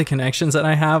lot of the connections that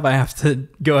I have to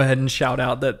go ahead and shout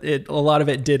out that a lot of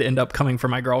it did end up coming from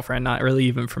my girlfriend, not really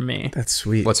even from me. That's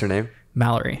sweet. What's her name?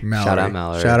 Mallory. Shout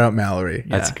out Mallory.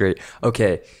 Yeah. That's great.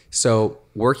 Okay. So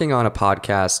working on a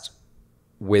podcast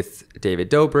with David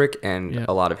Dobrik and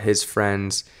a lot of his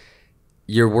friends,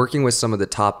 you're working with some of the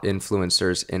top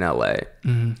influencers in LA.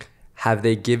 Have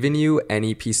they given you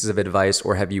any pieces of advice,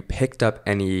 or have you picked up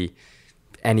any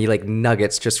like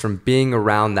nuggets just from being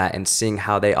around that and seeing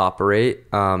how they operate,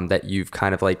 that you've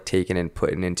kind of like taken and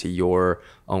put into your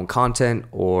own content,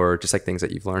 or just like things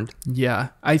that you've learned? Yeah.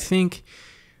 I think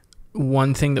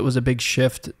one thing that was a big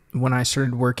shift when I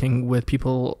started working with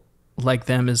people like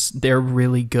them is they're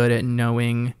really good at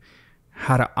knowing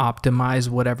how to optimize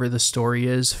whatever the story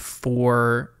is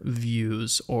for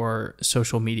views or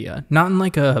social media. Not in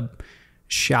like a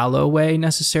shallow way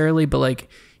necessarily, but like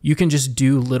you can just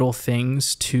do little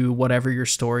things to whatever your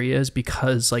story is,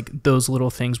 because like those little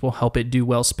things will help it do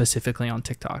well specifically on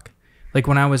TikTok. Like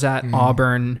when I was at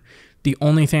Auburn, the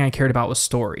only thing I cared about was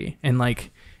story, and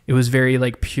like it was very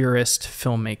like purist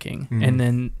filmmaking. And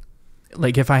then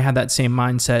like if I had that same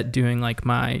mindset doing like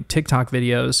my TikTok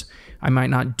videos, I might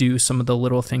not do some of the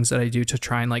little things that I do to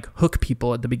try and like hook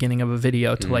people at the beginning of a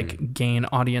video to like gain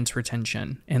audience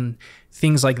retention and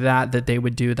things like that they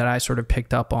would do that I sort of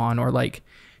picked up on, or like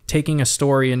taking a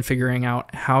story and figuring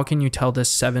out how can you tell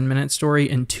this 7-minute story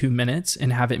in 2 minutes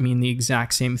and have it mean the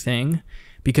exact same thing,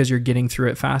 because you're getting through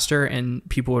it faster, and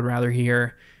people would rather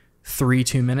hear 3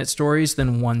 2-minute stories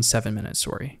than 1 7-minute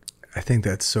story. I think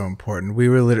that's so important. We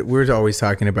were always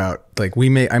talking about like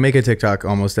I make a TikTok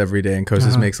almost every day, and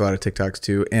Kostas makes a lot of TikToks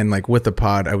too. And like with the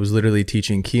pod, I was literally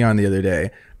teaching Keon the other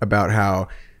day about how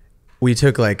we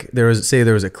took like, there was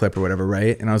a clip or whatever,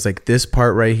 right? And I was like, this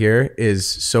part right here is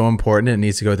so important. It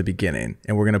needs to go at the beginning,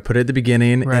 and we're going to put it at the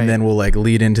beginning, and then we'll like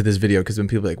lead into this video. Cause when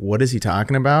people are like, what is he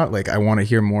talking about? Like, I want to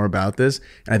hear more about this.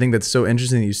 And I think that's so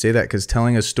interesting that you say that, because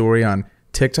telling a story on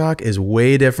TikTok is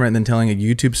way different than telling a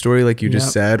YouTube story, like you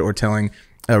just said, or telling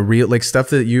a reel, like stuff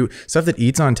that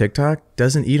eats on TikTok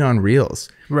doesn't eat on Reels.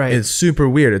 Right. It's super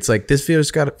weird. It's like, this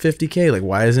video's got 50K. Like,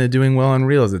 why isn't it doing well on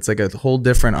Reels? It's like a whole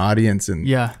different audience, and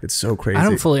it's so crazy. I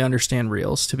don't fully understand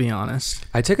Reels, to be honest.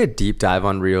 I took a deep dive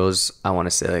on Reels, I want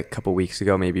to say like a couple weeks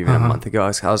ago, maybe even a month ago.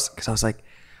 Because I was like,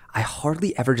 I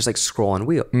hardly ever just like scroll on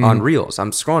Reels.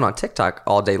 I'm scrolling on TikTok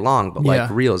all day long, but like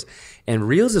Reels. And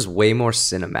Reels is way more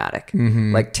cinematic.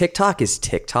 Like TikTok is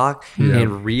TikTok,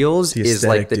 and Reels is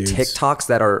like the TikToks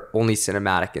that are only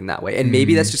cinematic in that way. And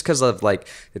maybe that's just because of like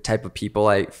the type of people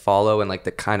I follow and like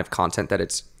the kind of content that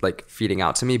it's like feeding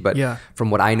out to me. But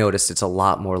from what I noticed, it's a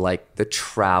lot more like the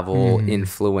travel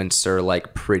influencer,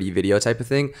 like pretty video type of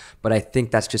thing. But I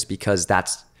think that's just because that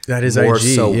is more IG.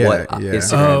 So what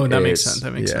Instagram that makes sense.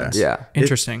 That makes sense. Yeah.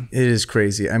 Interesting. It is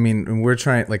crazy. I mean, we're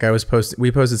trying, like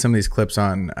we posted some of these clips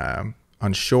on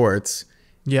Shorts.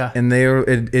 Yeah. And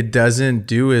it doesn't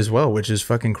do as well, which is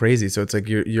fucking crazy. So it's like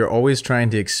you're always trying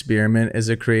to experiment as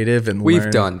a creative, and we've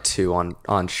done 2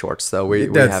 on Shorts though.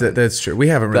 That's true. We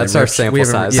haven't really. That's our sample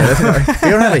size. Yeah,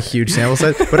 we don't have a huge sample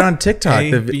size, but on TikTok,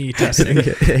 testing.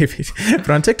 But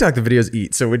on TikTok the videos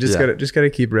eat. So we just gotta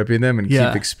keep ripping them and keep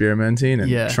experimenting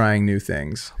and trying new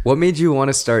things. What made you want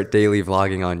to start daily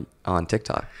vlogging on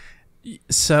TikTok?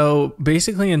 So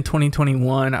basically in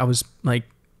 2021, I was like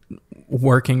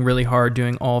working really hard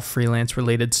doing all freelance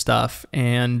related stuff,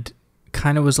 and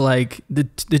kind of was like the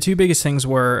 2 biggest things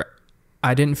were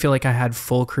I didn't feel like I had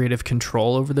full creative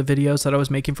control over the videos that I was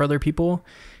making for other people,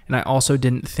 and I also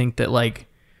didn't think that like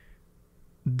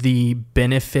the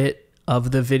benefit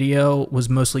of the video was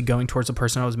mostly going towards the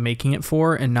person I was making it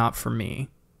for and not for me,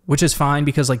 which is fine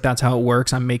because like that's how it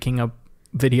works. I'm making a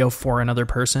video for another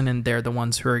person and they're the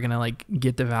ones who are gonna like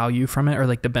get the value from it or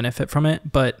like the benefit from it.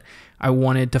 But I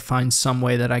wanted to find some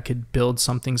way that I could build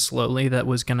something slowly that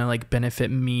was gonna like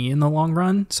benefit me in the long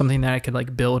run, something that I could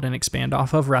like build and expand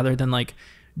off of, rather than like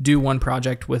do one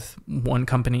project with one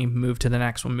company, move to the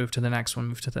next one, move to the next one,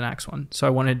 move to the next one. So I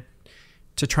wanted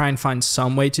to try and find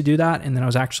some way to do that. And then I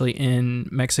was actually in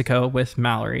Mexico with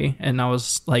Mallory, and I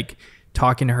was like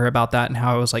talking to her about that and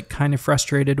how I was like kind of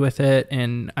frustrated with it,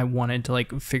 and I wanted to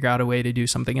like figure out a way to do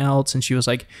something else. And she was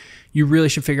like, you really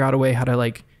should figure out a way how to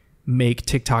like make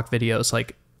TikTok videos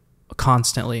like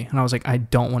constantly. And I was like, I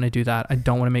don't want to do that. I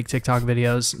don't want to make TikTok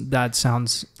videos. That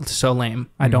sounds so lame.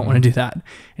 I don't want to do that.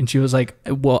 And she was like,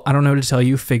 well, I don't know what to tell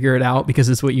you. Figure it out because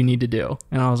it's what you need to do.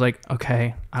 And I was like,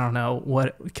 okay, I don't know.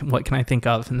 What can I think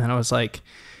of? And then I was like,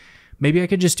 maybe I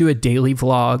could just do a daily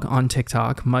vlog on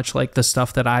TikTok, much like the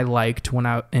stuff that I liked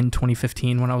in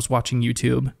 2015 when I was watching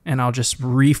YouTube, and I'll just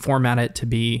reformat it to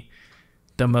be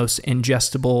the most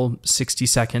ingestible 60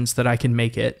 seconds that I can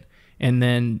make it. And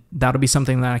then that'll be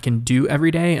something that I can do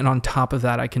every day. And on top of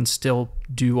that, I can still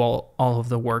do all of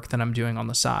the work that I'm doing on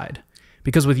the side.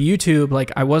 Because with YouTube,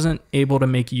 like I wasn't able to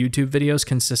make YouTube videos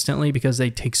consistently because they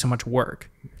take so much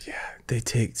work. Yeah, they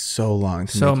take so long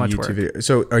to make a YouTube video.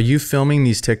 So are you filming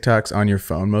these TikToks on your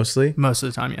phone mostly? Most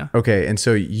of the time, yeah. Okay, and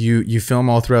so you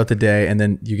film all throughout the day, and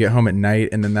then you get home at night,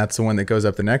 and then that's the one that goes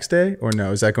up the next day? Or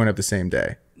no, is that going up the same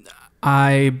day?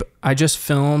 I just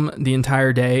film the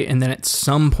entire day, and then at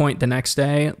some point the next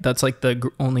day, that's like the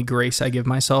only grace I give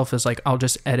myself is like I'll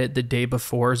just edit the day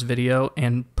before's video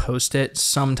and post it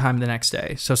sometime the next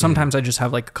day. So sometimes I just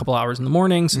have like a couple hours in the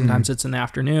morning, sometimes it's in the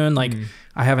afternoon. Like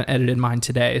I haven't edited mine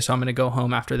today, so I'm going to go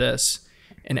home after this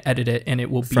and edit it, and it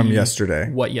will be from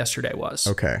yesterday, what yesterday was.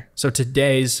 Okay. So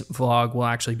today's vlog will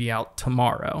actually be out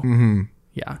tomorrow.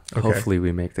 Yeah. Okay. Hopefully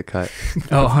we make the cut.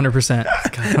 Oh, 100%.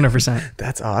 100%.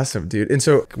 That's awesome, dude. And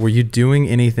so were you doing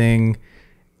anything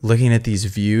looking at these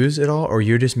views at all, or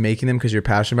you're just making them because you're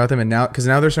passionate about them? And now, because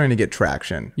now they're starting to get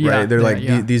traction, right? They're like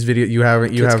these videos you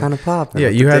have kind of pop. Yeah,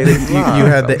 you had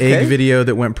the egg video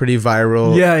that went pretty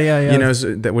viral. Yeah. You know,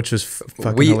 so which was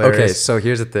fucking hilarious. Okay, so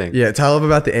here's the thing. Yeah, tell them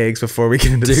about the eggs before we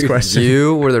get into this question.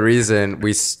 You were the reason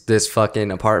this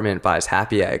fucking apartment buys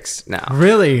happy eggs now.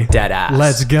 Really? Dead ass.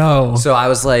 Let's go. So I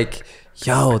was like,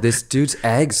 yo, this dude's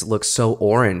eggs look so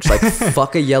orange. Like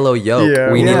fuck a yellow yolk.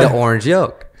 Yeah, we need the orange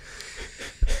yolk.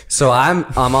 So I'm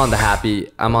on the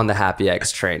happy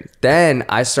eggs train. Then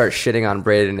I start shitting on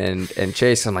Braden and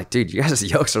Chase. I'm like, dude, you guys'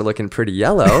 yolks are looking pretty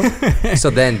yellow. So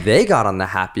then they got on the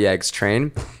happy eggs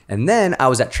train. And then I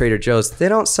was at Trader Joe's. They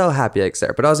don't sell happy eggs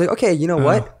there. But I was like, okay, you know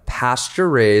what? Pasture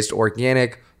raised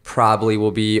organic probably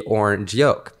will be orange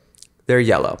yolk. They're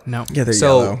yellow. No. Yeah, they're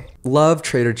yellow. Love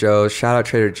Trader Joe's. Shout out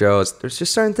Trader Joe's. There's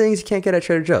just certain things you can't get at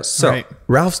Trader Joe's. So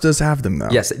Ralph's does have them though.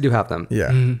 yes, they do have them.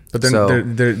 Yeah, but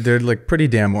they're like pretty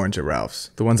damn orange at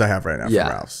Ralph's. The ones I have right now from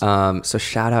Ralph's. So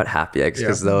shout out Happy Eggs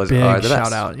because those are the best.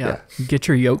 Shout out. Yeah. Get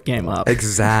your yolk game up.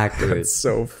 Exactly. It's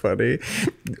so funny.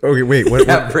 Okay, wait.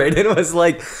 What? Braden was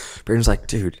like,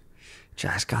 dude,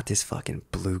 Josh got this fucking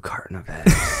blue carton of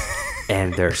eggs.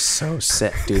 And they're so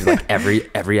sick, dude. Like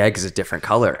every egg is a different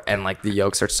color, and like the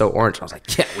yolks are so orange. I was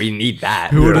like, yeah, we need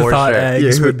that. Who would have thought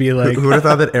eggs would be like? Who would have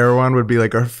thought that Erewhon would be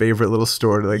like our favorite little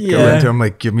store to like go into? I'm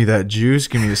like, give me that juice,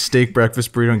 give me the steak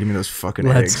breakfast burrito, and give me those fucking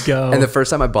eggs. Let's go. And the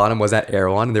first time I bought them was at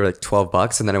Erewhon, and they were like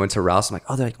 $12. And then I went to Ralph's. I'm like,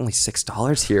 oh, they're like only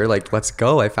 $6 here. Like, let's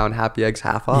go. I found Happy Eggs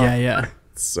half off. Yeah.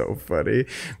 So funny.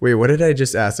 Wait, what did I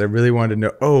just ask? I really wanted to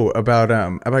know. Oh, about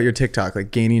your TikTok, like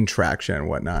gaining traction and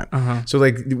whatnot. So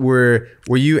like,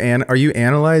 are you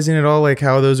analyzing it all, like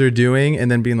how those are doing, and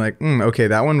then being like, okay,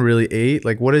 that one really ate.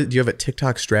 Like, do you have a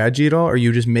TikTok strategy at all? Or are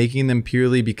you just making them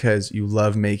purely because you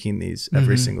love making these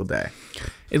every single day?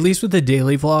 At least with the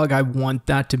daily vlog, I want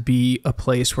that to be a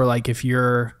place where like if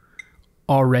you're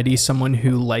already someone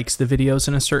who likes the videos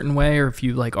in a certain way, or if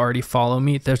you like already follow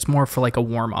me, there's more for like a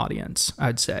warm audience,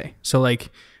 I'd say. So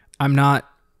like I'm not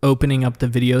opening up the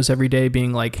videos every day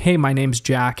being like, hey, my name's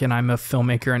Jack and I'm a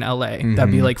filmmaker in LA.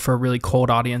 That'd be like for a really cold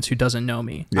audience who doesn't know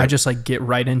me. I just like get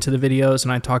right into the videos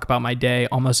and I talk about my day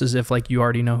almost as if like you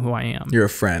already know who I am. You're a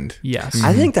friend. Yes.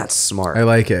 I think that's smart. I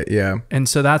like it. Yeah. And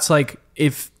so that's like,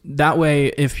 if that way,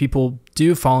 if people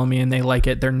do follow me and they like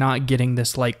it, they're not getting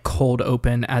this like cold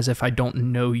open as if I don't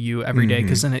know you every day,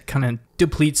 because then it kind of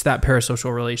depletes that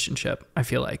parasocial relationship, I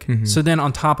feel like. So then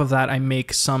on top of that, I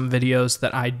make some videos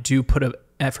that I do put an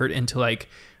effort into, like,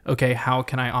 okay, how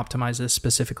can I optimize this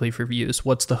specifically for views?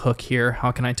 What's the hook here?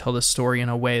 How can I tell this story in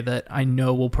a way that I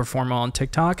know will perform well on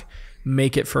TikTok,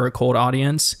 make it for a cold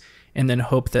audience, and then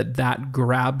hope that that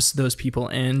grabs those people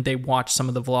in. They watch some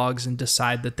of the vlogs and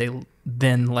decide that they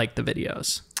then like the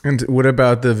videos. And what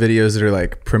about the videos that are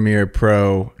like Premiere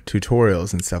Pro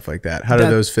tutorials and stuff like that? How do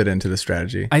those fit into the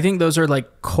strategy? I think those are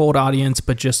like cold audience,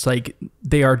 but just like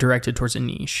they are directed towards a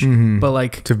niche. But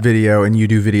like to video, and you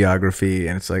do videography,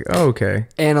 and it's like, oh, okay.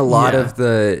 And a lot of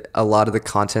the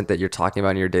content that you're talking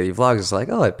about in your daily vlogs is like,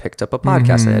 oh, I picked up a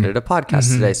podcast. I edited a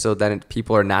podcast today. So then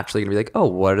people are naturally gonna be like, oh,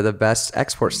 what are the best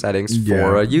export settings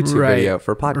for a YouTube video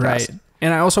for podcast? Right.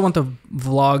 And I also want the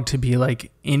vlog to be like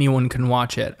anyone can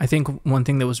watch it. I think one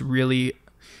thing that was really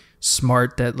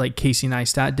smart that like Casey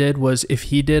Neistat did was, if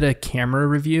he did a camera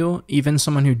review, even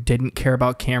someone who didn't care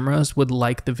about cameras would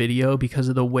like the video because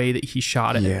of the way that he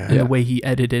shot it and the way he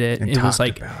edited it. And it was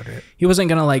like, he wasn't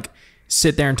going to like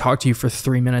sit there and talk to you for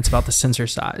 3 minutes about the sensor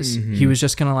size. He was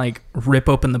just gonna like rip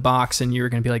open the box and you were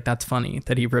gonna be like, that's funny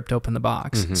that he ripped open the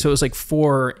box. So it was like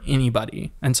for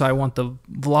anybody. And so I want the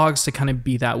vlogs to kind of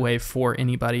be that way for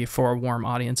anybody, for a warm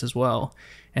audience as well.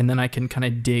 And then I can kind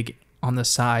of dig on the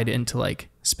side into like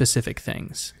specific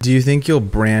things. Do you think you'll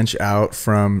branch out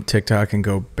from TikTok and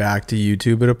go back to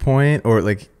YouTube at a point? Or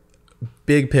like,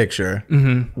 big picture,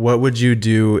 what would you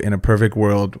do in a perfect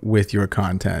world with your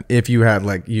content? If you had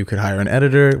like, you could hire an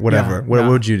editor, whatever, what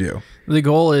would you do? The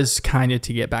goal is kind of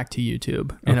to get back to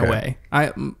YouTube in a way.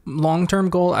 Long-term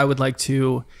goal, I would like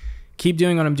to keep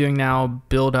doing what I'm doing now,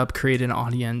 build up, create an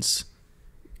audience,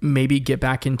 maybe get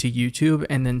back into YouTube,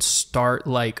 and then start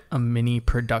like a mini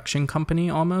production company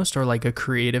almost, or like a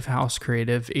creative house,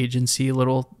 creative agency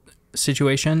little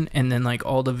situation. And then like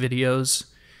all the videos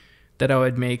that I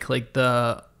would make, like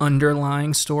the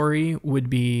underlying story would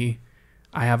be,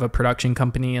 I have a production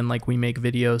company and like we make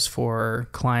videos for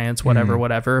clients,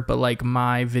 whatever. But like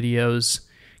my videos,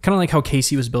 kind of like how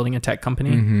Casey was building a tech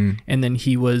company, and then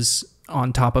he was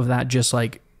on top of that, just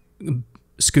like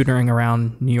scootering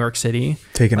around New York City,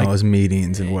 taking like, all his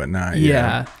meetings and whatnot.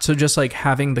 Yeah. So just like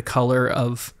having the color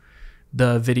of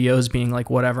the videos being like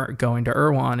whatever, going to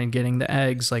Erewhon and getting the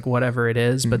eggs, like whatever it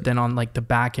is. But then on like the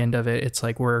back end of it, it's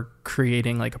like we're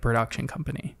creating like a production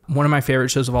company. One of my favorite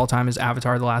shows of all time is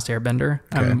Avatar: The Last Airbender.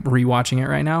 I'm rewatching it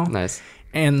right now. Nice.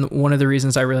 And one of the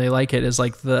reasons I really like it is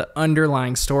like the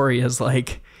underlying story is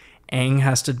like Aang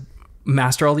has to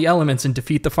master all the elements and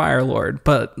defeat the Fire Lord.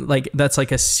 But like that's like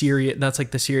the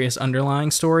serious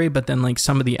underlying story. But then like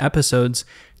some of the episodes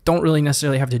don't really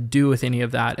necessarily have to do with any of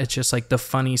that. It's just like the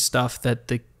funny stuff that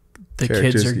the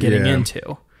kids are getting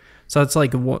into. So that's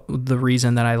like the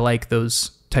reason that I like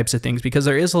those types of things, because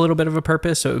there is a little bit of a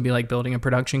purpose. So it would be like building a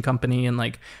production company, and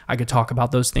like I could talk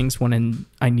about those things when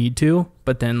I need to,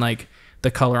 but then like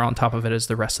the color on top of it is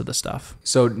the rest of the stuff.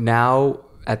 So now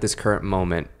at this current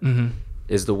moment,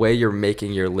 is the way you're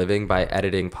making your living by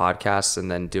editing podcasts and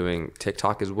then doing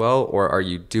TikTok as well? Or are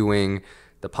you doing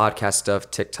the podcast stuff,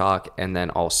 TikTok, and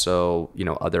then also, you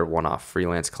know, other one-off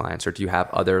freelance clients? Or do you have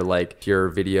other like pure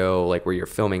video, like where you're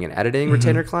filming and editing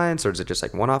retainer clients? Or is it just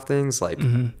like one-off things? Like,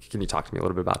 can you talk to me a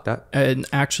little bit about that? And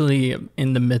actually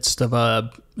in the midst of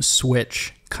a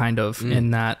switch kind of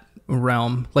in that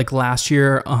realm. Like last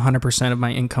year, 100% of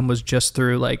my income was just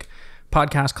through like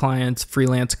podcast clients,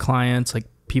 freelance clients, like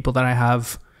people that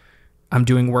I'm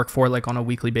doing work for like on a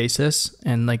weekly basis,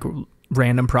 and like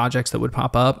random projects that would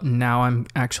pop up. Now I'm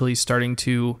actually starting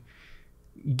to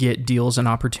get deals and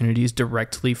opportunities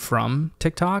directly from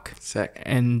TikTok. Sick.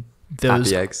 And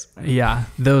those, happy eggs. Yeah,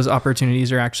 those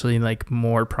opportunities are actually like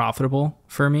more profitable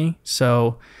for me.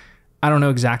 So I don't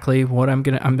know exactly what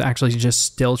I'm actually just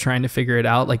still trying to figure it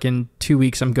out. Like in 2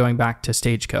 weeks, I'm going back to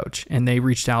Stagecoach, and they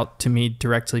reached out to me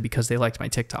directly because they liked my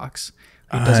TikToks.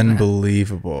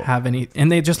 Unbelievable.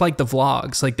 And they just like the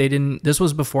vlogs. Like this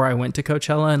was before I went to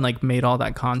Coachella and like made all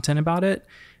that content about it.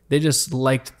 They just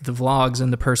liked the vlogs,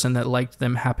 and the person that liked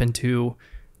them happened to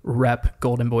rep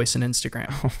Golden Voice on Instagram.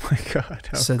 Oh my God.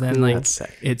 So then like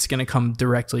it's going to come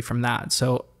directly from that.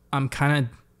 So I'm kind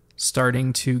of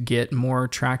starting to get more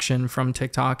traction from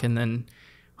TikTok, and then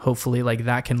hopefully like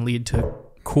that can lead to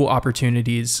cool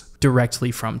opportunities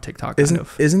directly from TikTok.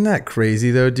 Isn't that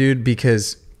crazy though, dude?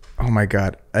 Because oh my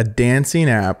God, a dancing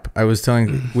app. I've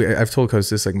told Coach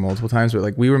this like multiple times, but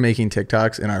like we were making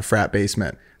TikToks in our frat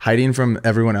basement, hiding from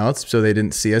everyone else so they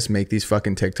didn't see us make these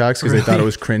fucking TikToks because they thought it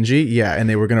was cringy. Yeah, and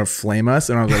they were gonna flame us,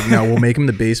 and I was like, no, we'll make them in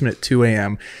the basement at 2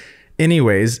 a.m.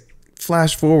 Anyways,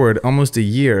 flash forward almost a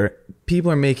year, people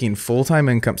are making full-time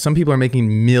income. Some people are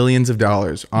making millions of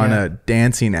dollars on a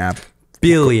dancing app.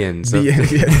 Billions of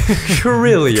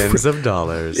trillions of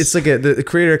dollars. It's like the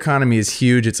creator economy is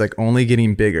huge. It's like only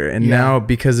getting bigger. And now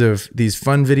because of these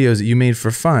fun videos that you made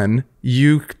for fun,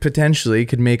 you potentially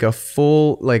could make a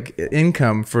full like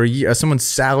income for someone's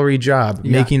salary job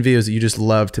making videos that you just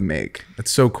love to make.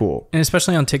 That's so cool. And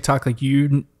especially on TikTok, like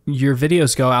your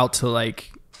videos go out to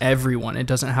like everyone. It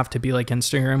doesn't have to be like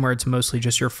Instagram where it's mostly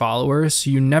just your followers.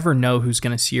 So you never know who's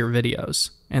going to see your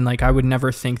videos. And like I would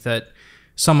never think that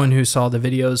someone who saw the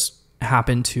videos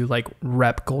happened to like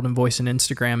rep Golden Voice on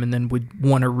Instagram and then would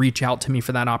want to reach out to me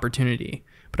for that opportunity.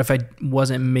 But if I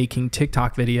wasn't making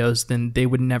TikTok videos, then they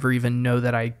would never even know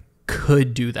that I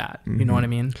could do that. You know what I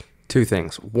mean? Two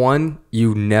things. One,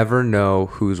 you never know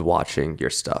who's watching your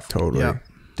stuff. Totally. Yeah.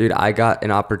 Dude, I got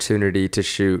an opportunity to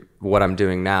shoot what I'm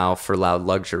doing now for Loud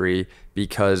Luxury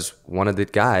because one of the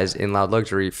guys in Loud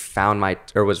Luxury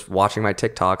was watching my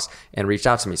TikToks and reached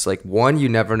out to me. So like, one, you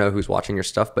never know who's watching your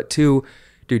stuff, but two,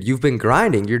 dude, you've been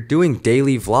grinding. You're doing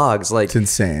daily vlogs. Like, it's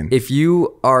insane. If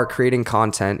you are creating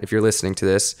content, if you're listening to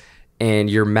this and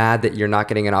you're mad that you're not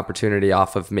getting an opportunity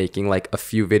off of making like a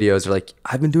few videos, or like,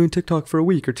 I've been doing TikTok for a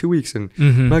week or 2 weeks and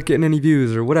not getting any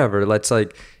views or whatever. Let's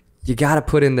like, you got to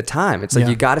put in the time. It's like,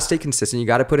 you got to stay consistent. You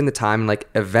got to put in the time. And like,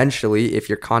 eventually, if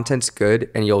your content's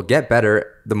good, and you'll get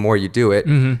better the more you do it,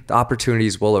 the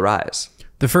opportunities will arise.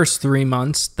 The first 3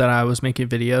 months that I was making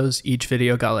videos, each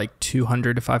video got like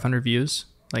 200 to 500 views,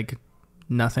 like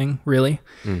nothing really.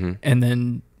 And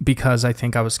then because I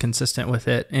think I was consistent with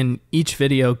it, and each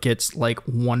video gets like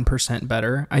 1%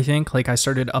 better, I think. Like I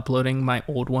started uploading my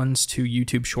old ones to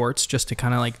YouTube Shorts just to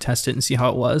kind of like test it and see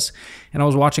how it was. And I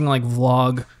was watching like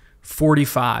vlog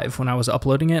 45 when I was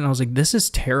uploading it, and I was like, this is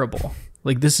terrible.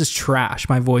 Like, this is trash.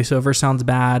 My voiceover sounds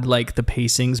bad. Like, the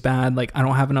pacing's bad. Like, I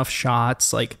don't have enough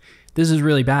shots. Like, this is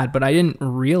really bad. But I didn't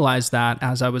realize that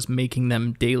as I was making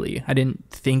them daily. I didn't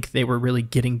think they were really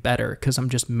getting better because I'm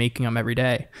just making them every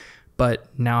day. But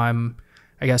now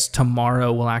I guess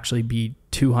tomorrow will actually be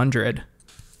 200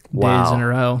 days in a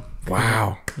row.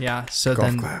 Wow. Yeah. So Golf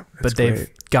then, clap. but they've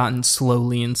gotten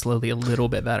slowly a little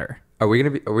bit better. Are we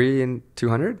in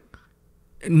 200?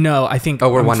 No, I think. Oh,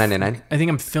 we're 199. I think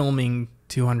I'm filming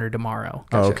 200 tomorrow.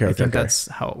 Gotcha. Oh, okay. I think that's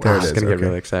how it works. Wow, it's gonna get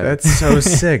really excited. That's so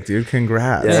sick, dude.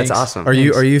 Congrats. Yeah, that's awesome. Are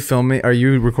you filming? Are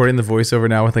you recording the voiceover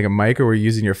now with like a mic, or were you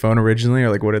using your phone originally, or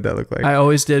like what did that look like? I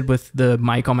always did with the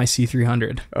mic on my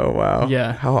C300. Oh wow.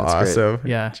 Yeah. How awesome.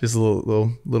 Great. Yeah. Just a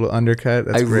little undercut.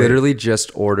 That's I great. literally just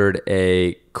ordered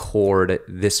a cord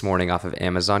this morning off of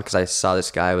Amazon because I saw this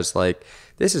guy was like,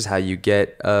 this is how you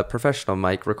get a professional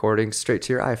mic recording straight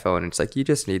to your iPhone. And it's like, you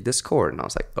just need this cord. And I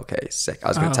was like, okay, sick. I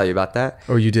was going to tell you about that.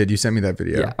 Oh, you did? You sent me that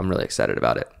video. Yeah, I'm really excited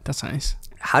about it. That's nice.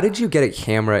 How did you get a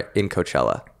camera in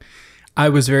Coachella? I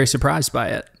was very surprised by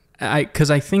it. Because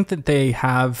I think that they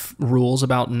have rules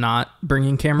about not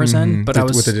bringing cameras in. But I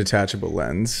was with a detachable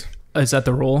lens. Is that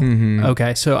the rule? Mm-hmm.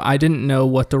 Okay. So I didn't know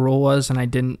what the rule was, and I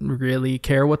didn't really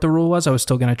care what the rule was. I was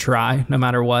still going to try no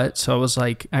matter what. So I was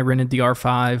like, I rented the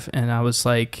R5 and I was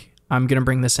like, I'm going to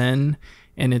bring this in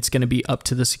and it's going to be up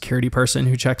to the security person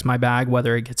who checks my bag,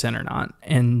 whether it gets in or not.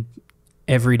 And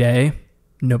every day,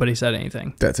 nobody said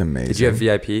anything. That's amazing. Did you have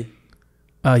VIP?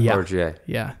 Yeah. Or GA?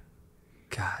 Yeah.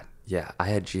 God. Yeah. I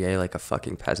had GA like a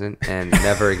fucking peasant and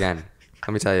never again.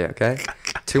 Let me tell you, okay?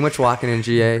 Too much walking in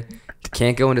GA.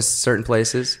 Can't go into certain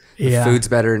places. The food's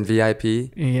better in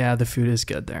VIP. Yeah, the food is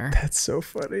good there. That's so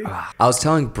funny. I was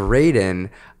telling Braden,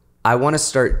 I want to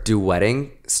start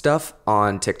duetting stuff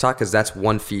on TikTok because that's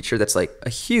one feature that's like a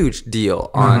huge deal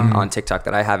on TikTok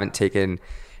that I haven't taken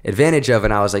advantage of.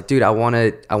 And I was like, dude, I want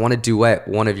to duet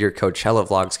one of your Coachella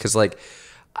vlogs because like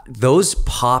those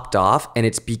popped off, and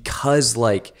it's because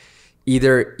like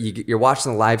either you're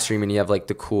watching the live stream and you have like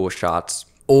the cool shots,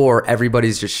 or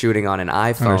everybody's just shooting on an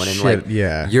iPhone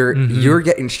you're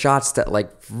getting shots that like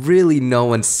really no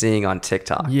one's seeing on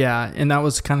TikTok. Yeah, and that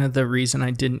was kind of the reason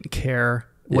I didn't care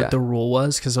what the rule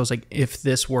was, because I was like, if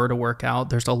this were to work out,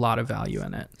 there's a lot of value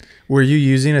in it. Were you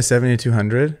using a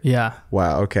 7200? Yeah.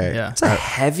 Wow. Okay. Yeah. It's a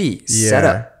heavy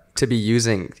setup to be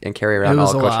to carry around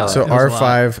all Coachella. So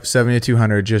R5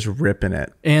 7200 just ripping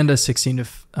it. And a 16 to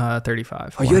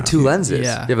 35. Oh, you had two lenses.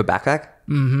 Yeah. You have a backpack?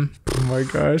 Mm-hmm. Oh my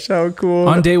gosh, how cool.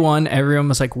 On day one, everyone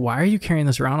was like, why are you carrying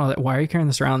this around? Why are you carrying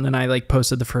this around? And then I like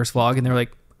posted the first vlog and they were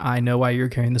like, I know why you're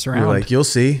carrying this around. You're like, you'll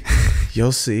see.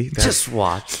 You'll see. Just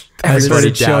watch. I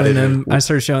started showing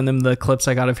them the clips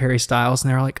I got of Harry Styles,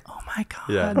 and they were like, "Oh my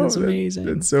god, that's amazing!"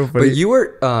 That's so funny. But you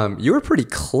were pretty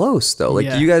close though.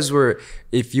 Like you guys were.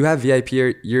 If you have VIP,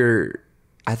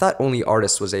 I thought only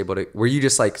artists was able to. Were you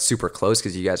just like super close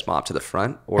because you guys mopped to the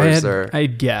front, or I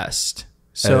guessed.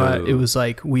 So it was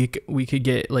like we could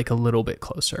get like a little bit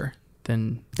closer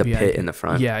than the VIP. Pit in the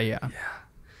front. Yeah.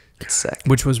 That's sick.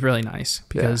 Which was really nice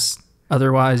because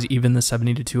otherwise, even the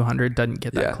 70 to 200 doesn't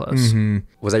get that close. Mm-hmm.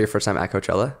 Was that your first time at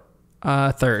Coachella?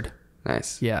 Third.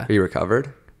 Nice. Yeah. Are you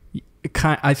recovered?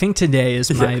 I think today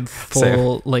is my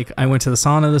full, like, I went to the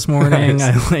sauna this morning.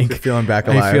 Nice. You're feeling back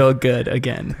alive. I feel good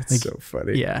again. That's like, so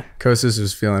funny. Yeah. Kostas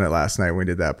was feeling it last night when we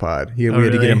did that pod. We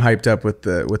had to get him hyped up with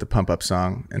the pump up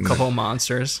song. And a couple of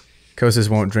monsters. Kostas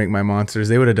won't drink my monsters.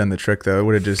 They would have done the trick though. They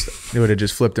would have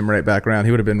just flipped him right back around.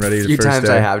 He would have been ready. A few times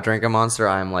I have drank a monster.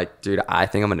 I'm like, dude, I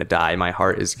think I'm gonna die. My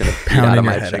heart is gonna beat out of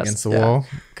my chest against the wall.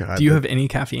 God. Do you have any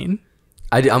caffeine?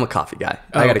 I'm a coffee guy.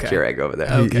 I got a Keurig over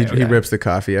there. He rips the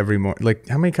coffee every morning. Like,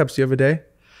 how many cups do you have a day?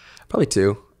 Probably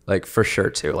 2. Like for sure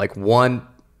 2. Like one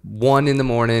in the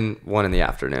morning, 1 in the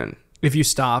afternoon. If you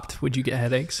stopped, would you get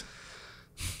headaches?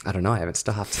 I don't know. I haven't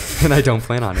stopped, and I don't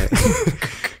plan on it.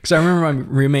 Because I remember my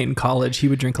roommate in college, he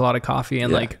would drink a lot of coffee,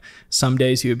 and like some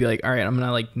days he would be like, all right, I'm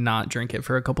gonna like not drink it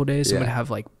for a couple days, and would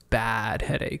have like bad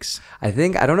headaches. I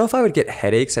don't know if I would get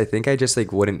headaches. I think I just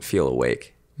like wouldn't feel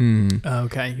awake.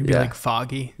 Okay, you'd be like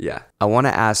foggy. Yeah. I want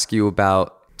to ask you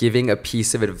about giving a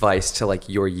piece of advice to like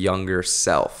your younger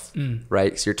self,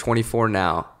 right? So you're 24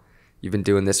 now. You've been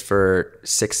doing this for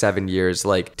 6-7 years.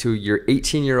 Like, to your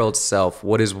 18-year-old self,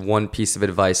 what is one piece of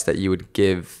advice that you would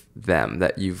give them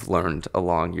that you've learned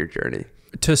along your journey?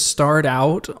 To start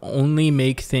out, only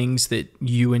make things that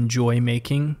you enjoy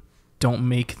making. Don't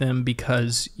make them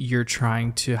because you're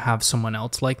trying to have someone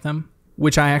else like them,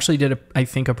 which I actually did, I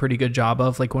think, a pretty good job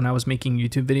of. Like when I was making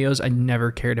YouTube videos, I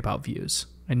never cared about views.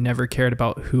 I never cared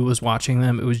about who was watching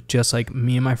them. It was just like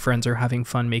me and my friends are having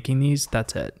fun making these.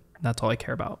 That's it. That's all I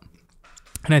care about.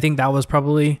 And I think that was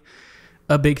probably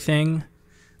a big thing.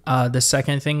 The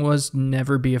second thing was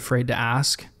never be afraid to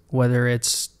ask, whether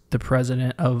it's the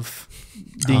president of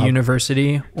the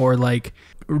university or like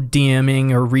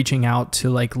DMing or reaching out to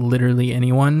like literally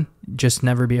anyone. Just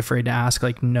never be afraid to ask.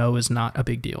 Like, no is not a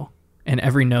big deal. And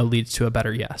every no leads to a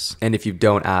better yes. And if you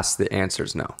don't ask, the answer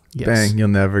is no. Yes. Bang, you'll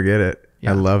never get it.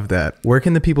 Yeah. I love that. Where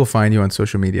can the people find you on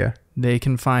social media? They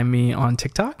can find me on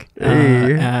TikTok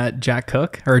at Jack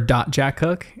Cook or .Jack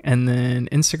Cook, and then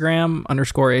Instagram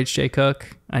 _HJ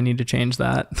Cook. I need to change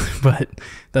that, but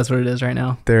that's what it is right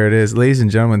now. There it is. Ladies and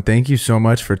gentlemen, thank you so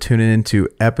much for tuning into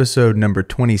episode number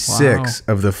 26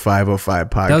 of the 505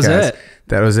 podcast.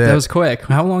 That was it. That was quick.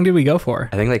 How long did we go for?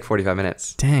 I think like 45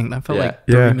 minutes. Dang, that felt like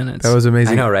 30 minutes. That was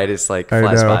amazing. I know, right? It's like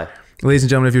flies by. Ladies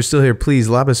and gentlemen, if you're still here, please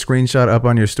lob a screenshot up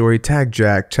on your story. Tag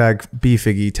Jack, tag B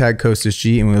Figgy, tag Kostas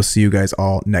G, and we'll see you guys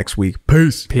all next week.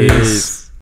 Peace. Peace.